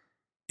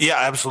 Yeah,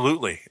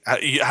 absolutely.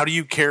 How do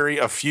you carry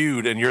a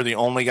feud and you're the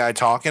only guy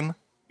talking?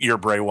 You're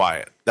Bray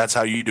Wyatt. That's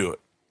how you do it.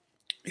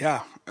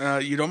 Yeah,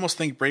 you'd almost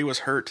think Bray was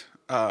hurt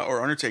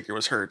or Undertaker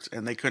was hurt,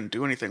 and they couldn't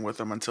do anything with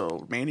him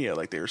until Mania,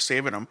 like they were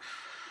saving him.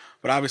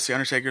 But obviously,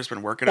 Undertaker's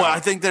been working out. Well, I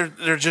think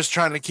they're just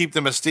trying to keep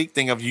the mystique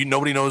thing of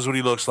nobody knows what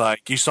he looks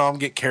like. You saw him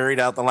get carried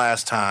out the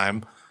last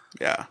time.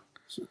 Yeah.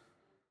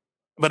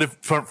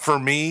 But for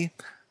me,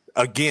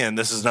 again,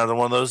 this is another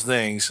one of those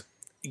things.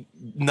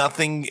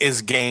 Nothing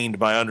is gained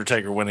by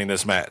Undertaker winning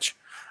this match.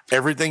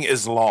 Everything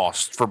is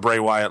lost for Bray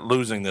Wyatt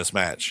losing this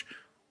match.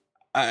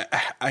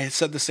 I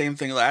said the same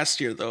thing last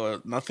year,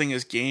 though. Nothing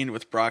is gained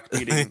with Brock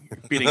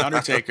beating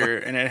Undertaker,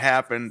 and it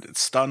happened. It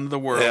stunned the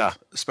world,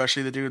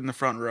 especially the dude in the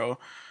front row.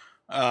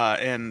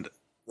 And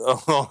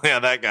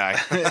that guy.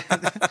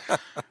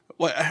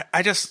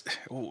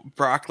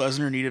 Brock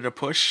Lesnar needed a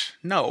push.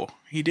 No,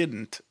 he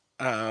didn't.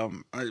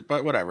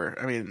 But whatever.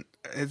 I mean,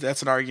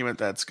 that's an argument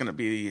that's going to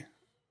be.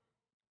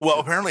 Well,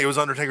 apparently it was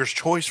Undertaker's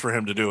choice for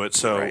him to do it.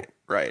 So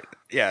right.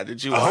 Yeah.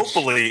 Did you watch?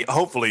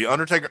 Hopefully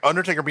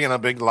Undertaker being a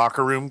big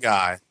locker room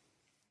guy.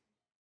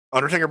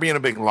 Undertaker being a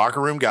big locker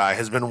room guy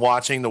has been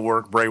watching the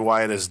work Bray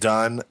Wyatt has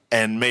done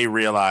and may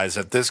realize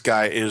that this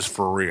guy is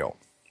for real.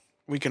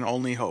 We can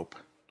only hope.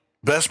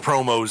 Best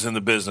promos in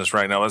the business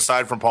right now,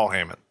 aside from Paul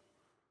Heyman.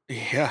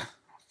 Yeah,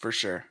 for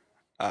sure.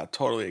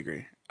 Totally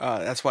agree.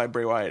 That's why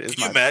Bray Wyatt is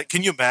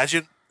Can you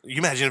imagine? You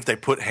imagine if they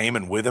put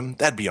Heyman with him?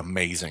 That'd be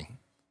amazing.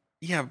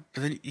 Yeah,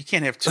 but then you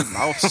can't have two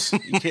mouths.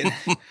 You can't.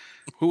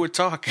 Who would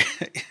talk?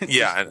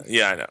 I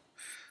know.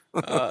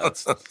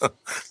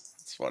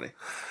 It's funny.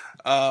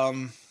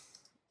 I'm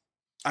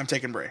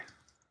taking Bray.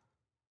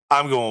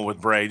 I'm going with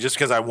Bray just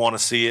because I want to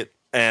see it.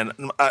 And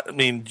I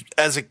mean,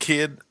 as a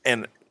kid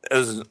and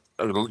as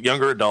a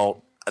younger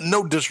adult,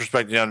 no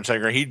disrespect to The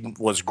Undertaker, he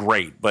was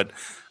great, but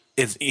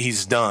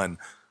he's done.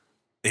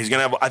 He's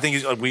gonna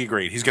have. We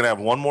agreed. He's gonna have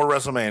one more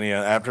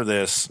WrestleMania after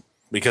this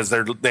because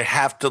they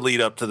have to lead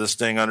up to the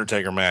Sting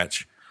Undertaker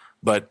match.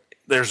 But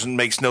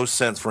makes no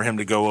sense for him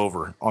to go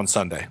over on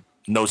Sunday.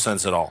 No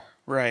sense at all.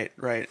 Right.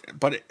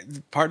 But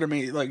part of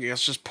me,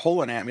 it's just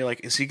pulling at me.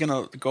 Is he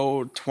gonna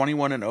go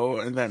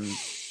 21-0 and then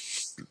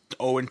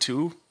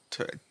 0-2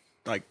 to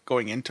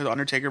going into the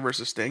Undertaker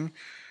versus Sting?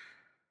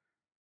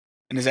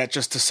 And is that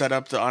just to set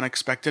up the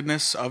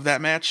unexpectedness of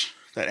that match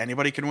that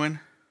anybody can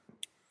win?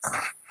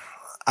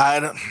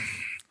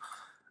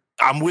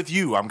 I'm with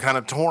you. I'm kind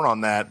of torn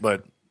on that,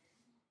 but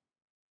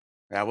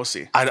yeah, we'll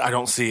see. I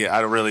don't see it. I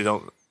really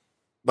don't.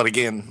 But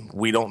again,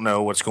 we don't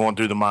know what's going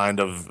through the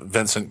mind of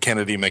Vincent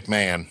Kennedy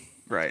McMahon.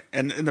 Right,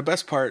 and the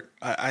best part,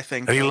 I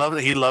think he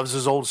loves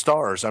his old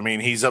stars. I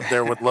mean, he's up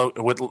there with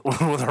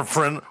our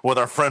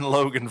friend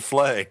Logan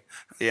Flay.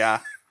 Yeah,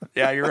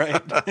 you're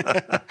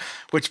right.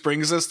 Which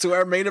brings us to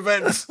our main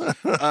event.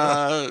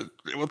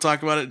 We'll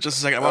talk about it in just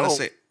a second. I want to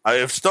say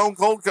if Stone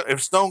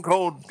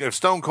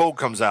Cold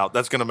comes out,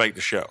 that's going to make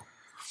the show.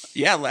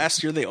 Yeah,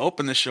 last year they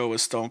opened the show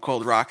with Stone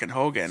Cold, Rock, and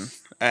Hogan,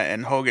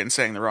 and Hogan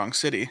saying the wrong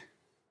city.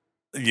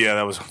 Yeah,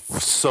 that was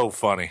so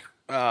funny.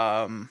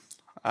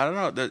 I don't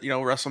know.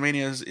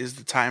 WrestleMania is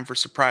the time for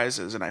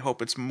surprises, and I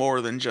hope it's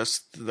more than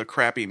just the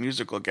crappy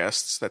musical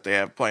guests that they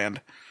have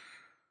planned.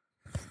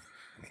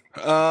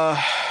 All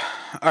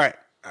right.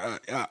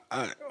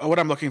 What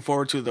I'm looking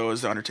forward to, though,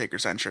 is the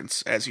Undertaker's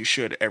entrance, as you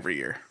should every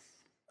year.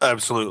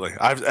 Absolutely.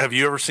 Have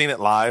you ever seen it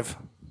live?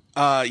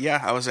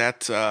 Yeah, I was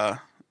at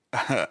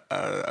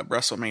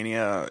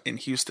WrestleMania in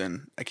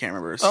Houston. I can't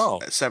remember.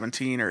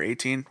 17 or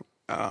 18.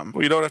 Well,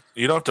 you don't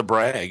have to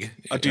brag,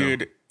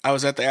 dude. I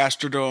was at the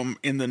Astrodome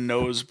in the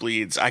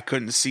nosebleeds. I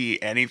couldn't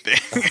see anything.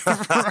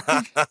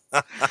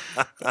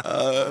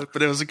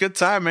 But it was a good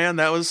time, man.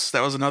 That was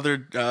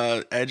another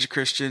Edge,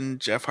 Christian,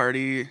 Jeff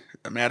Hardy,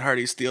 Matt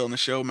Hardy stealing the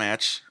show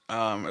match.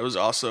 It was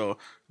also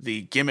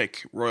the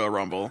gimmick Royal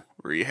Rumble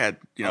where you had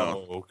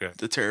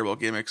the terrible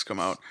gimmicks come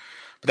out.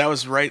 But that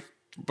was right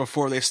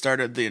before they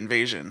started the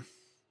invasion.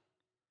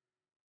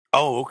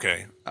 Oh,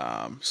 okay.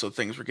 So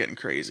things were getting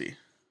crazy.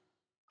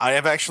 I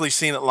have actually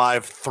seen it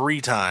live 3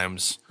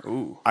 times.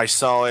 Ooh. I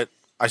saw it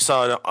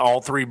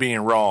all 3 being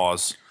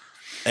Raws.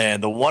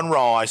 And the one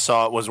Raw I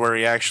saw it was where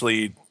he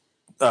actually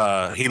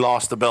he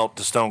lost the belt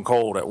to Stone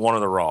Cold at one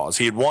of the Raws.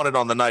 He had won it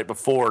on the night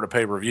before the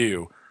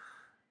pay-per-view.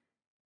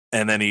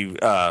 And then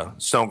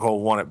Stone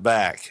Cold won it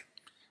back.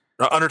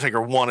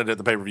 Undertaker won it at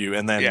the pay-per-view,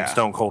 and then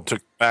Stone Cold took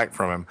it back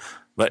from him.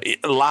 But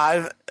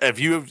live, if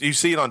you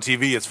see it on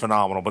TV, it's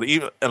phenomenal. But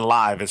even in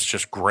live, it's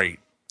just great.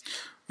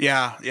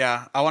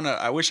 Yeah.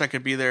 I wish I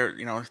could be there.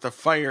 You know, the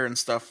fire and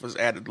stuff was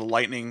added. The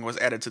lightning was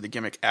added to the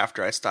gimmick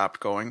after I stopped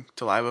going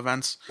to live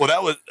events. Well,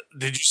 that was.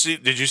 Did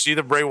you see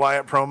the Bray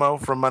Wyatt promo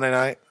from Monday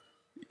night?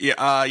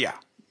 Yeah. Yeah.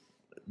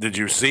 Did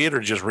you see it or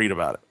just read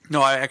about it?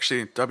 No, I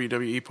actually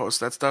WWE post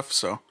that stuff.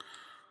 So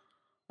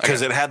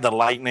because it had the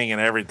lightning and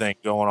everything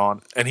going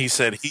on, and he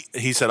said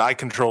I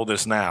control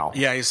this now.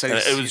 Yeah, he said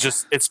it was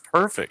just it's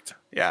perfect.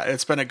 Yeah,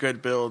 it's been a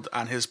good build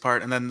on his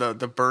part, and then the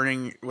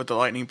burning with the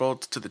lightning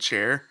bolt to the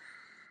chair,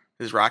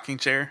 his rocking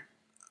chair.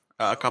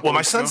 Well,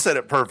 my son said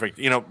it perfect.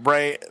 You know,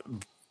 Bray.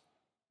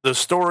 The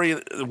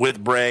story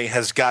with Bray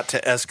has got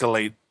to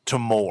escalate to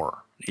more.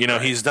 You know,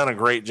 he's done a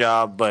great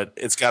job, but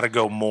it's got to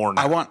go more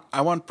now. I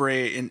want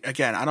Bray, and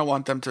again, I don't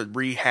want them to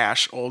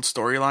rehash old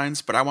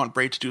storylines, but I want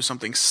Bray to do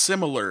something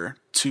similar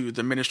to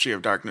the Ministry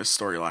of Darkness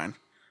storyline.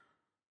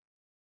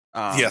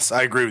 Yes,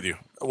 I agree with you.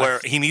 Where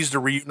he needs to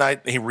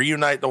reunite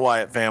the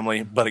Wyatt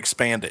family, but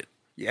expand it.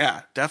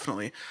 Yeah,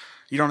 definitely.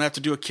 You don't have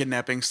to do a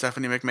kidnapping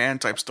Stephanie McMahon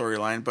type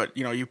storyline, but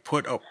you know, you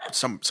put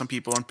some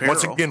people in peril.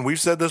 Once again, we've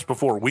said this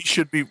before. We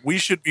should be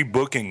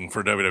booking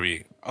for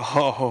WWE.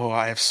 Oh,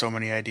 I have so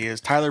many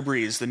ideas. Tyler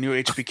Breeze, the new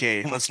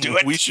HBK. Let's do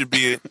it. We should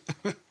be.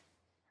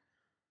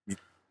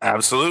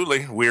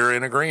 Absolutely, we're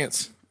in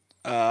agreement.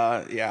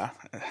 Yeah,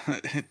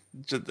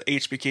 just the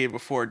HBK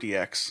before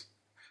DX.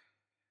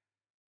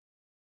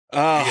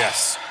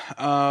 Yes.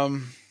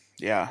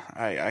 Yeah,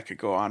 I could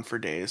go on for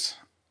days.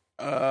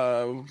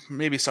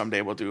 Maybe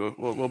someday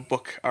we'll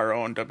book our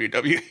own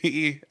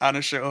WWE on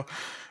a show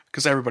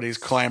because everybody's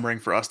clamoring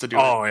for us to do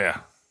it. Oh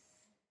yeah.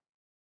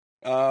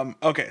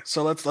 Okay,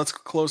 so let's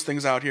close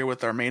things out here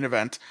with our main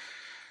event.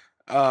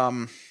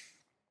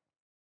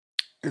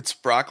 It's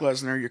Brock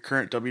Lesnar, your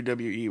current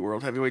WWE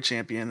World Heavyweight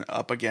Champion,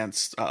 up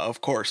against,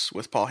 of course,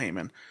 with Paul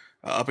Heyman,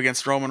 up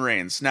against Roman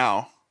Reigns.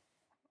 Now,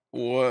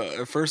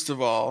 first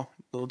of all,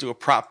 we'll do a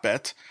prop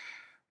bet.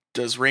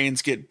 Does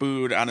Reigns get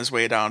booed on his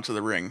way down to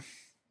the ring?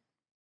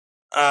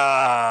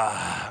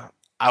 I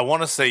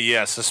want to say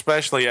yes,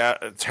 especially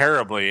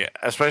terribly,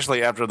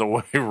 especially after the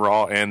way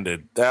Raw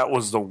ended. That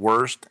was the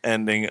worst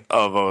ending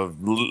of a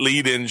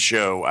lead-in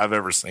show I've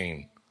ever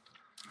seen.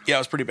 Yeah, it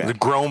was pretty bad. The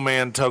grown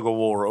man tug of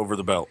war over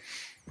the belt.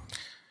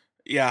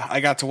 Yeah, I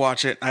got to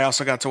watch it. I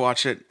also got to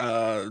watch it.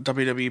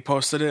 WWE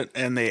posted it,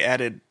 and they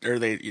added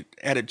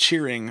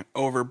cheering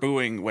over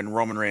booing when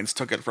Roman Reigns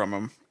took it from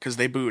him because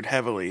they booed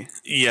heavily.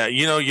 Yeah,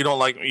 you know you don't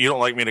like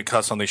me to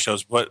cuss on these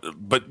shows, but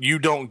you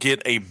don't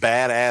get a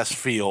badass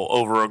feel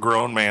over a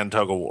grown man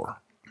tug of war.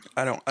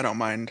 I don't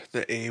mind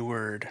the A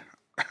word.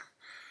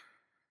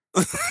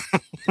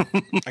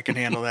 I can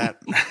handle that.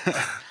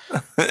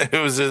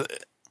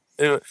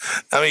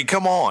 I mean,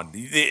 come on.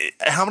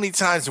 How many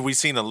times have we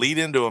seen a lead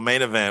into a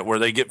main event where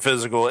they get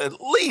physical?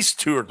 At least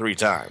 2 or 3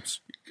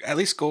 times. At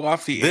least go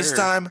off the air. This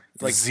time,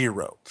 like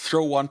 0.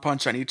 Throw one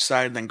punch on each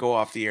side and then go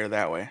off the air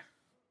that way.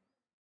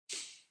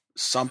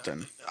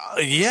 Something.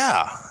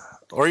 Yeah.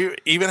 Or you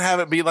even have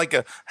it be like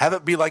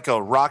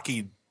a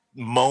Rocky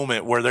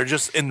moment where they're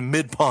just in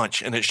mid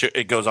punch and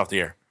it goes off the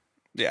air.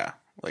 Yeah.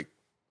 Like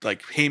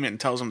Heyman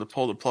tells him to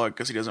pull the plug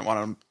because he doesn't want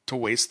him to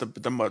waste the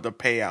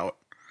payout.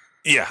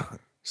 Yeah.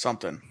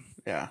 Something,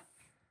 yeah.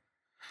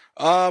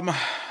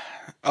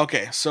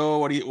 Okay. So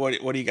what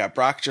do you got?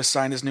 Brock just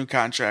signed his new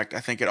contract. I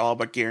think it all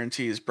but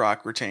guarantees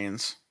Brock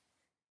retains.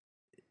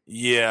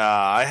 Yeah,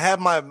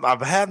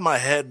 I've had my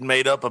head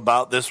made up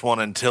about this one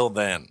until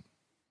then.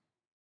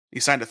 He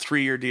signed a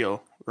 3-year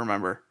deal.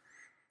 Remember?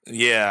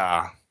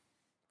 Yeah.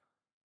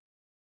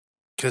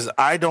 Because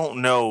I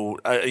don't know.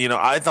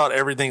 I thought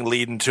everything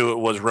leading to it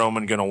was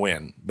Roman going to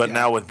win, but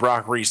now with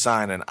Brock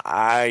re-signing,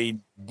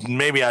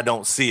 maybe I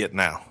don't see it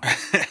now.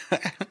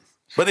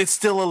 But it's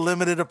still a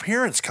limited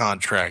appearance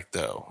contract,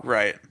 though.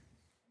 Right.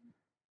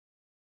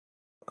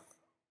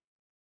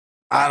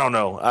 I don't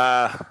know.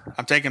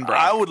 I'm taking Brock.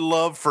 I would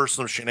love for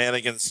some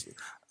shenanigans.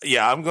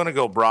 Yeah, I'm going to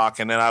go Brock,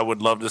 and then I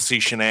would love to see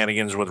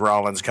shenanigans with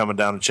Rollins coming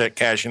down and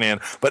cashing in.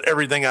 But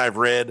everything I've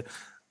read,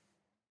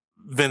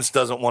 Vince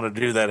doesn't want to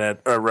do that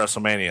at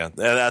WrestleMania.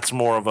 That's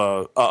more of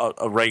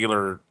a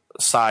regular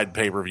side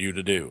pay-per-view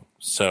to do.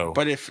 So,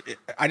 but if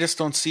I just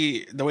don't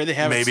see the way they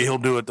have maybe he'll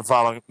do it the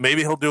following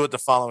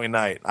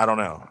night. I don't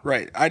know.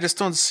 Right. I just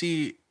don't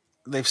see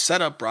they've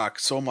set up Brock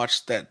so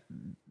much that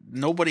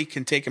nobody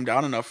can take him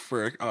down enough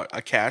for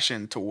a cash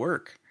in to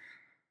work.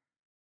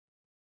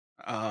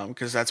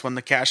 Because that's when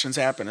the cash-ins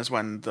happen, is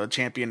when the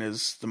champion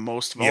is the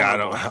most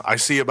vulnerable. Yeah, I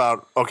see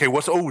about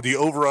the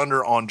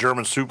over-under on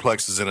German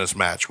suplexes in this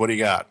match. What do you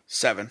got?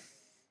 7.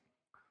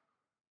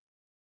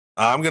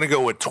 I'm going to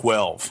go with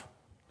 12.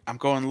 I'm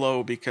going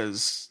low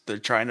because they're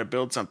trying to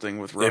build something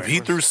with Roman. If he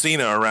threw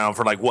Cena around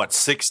for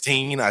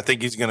 16, I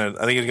think he's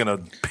gonna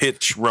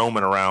pitch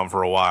Roman around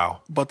for a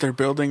while. But they're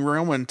building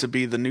Roman to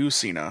be the new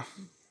Cena.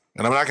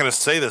 And I'm not going to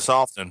say this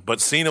often,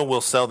 but Cena will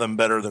sell them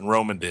better than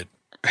Roman did.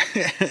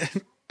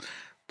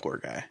 Poor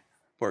guy.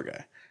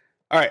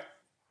 All right.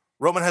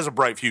 Roman has a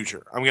bright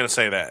future. I'm going to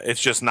say that.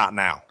 It's just not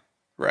now.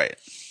 Right.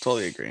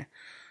 Totally agree.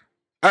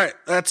 All right.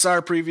 That's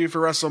our preview for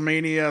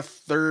WrestleMania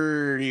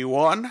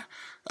 31.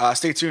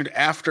 Stay tuned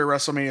after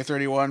WrestleMania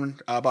 31.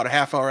 About a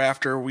half hour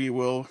after, we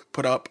will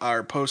put up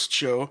our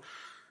post-show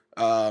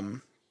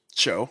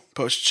show,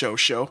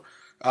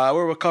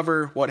 where we'll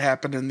cover what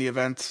happened in the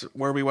event,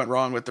 where we went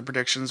wrong with the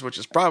predictions, which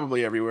is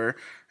probably everywhere,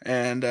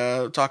 and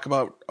talk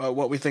about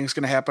what we think is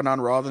going to happen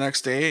on Raw the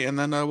next day, and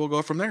then we'll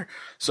go from there.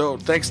 So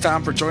thanks,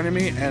 Tom, for joining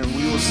me, and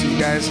we will see you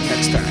guys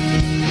next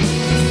time.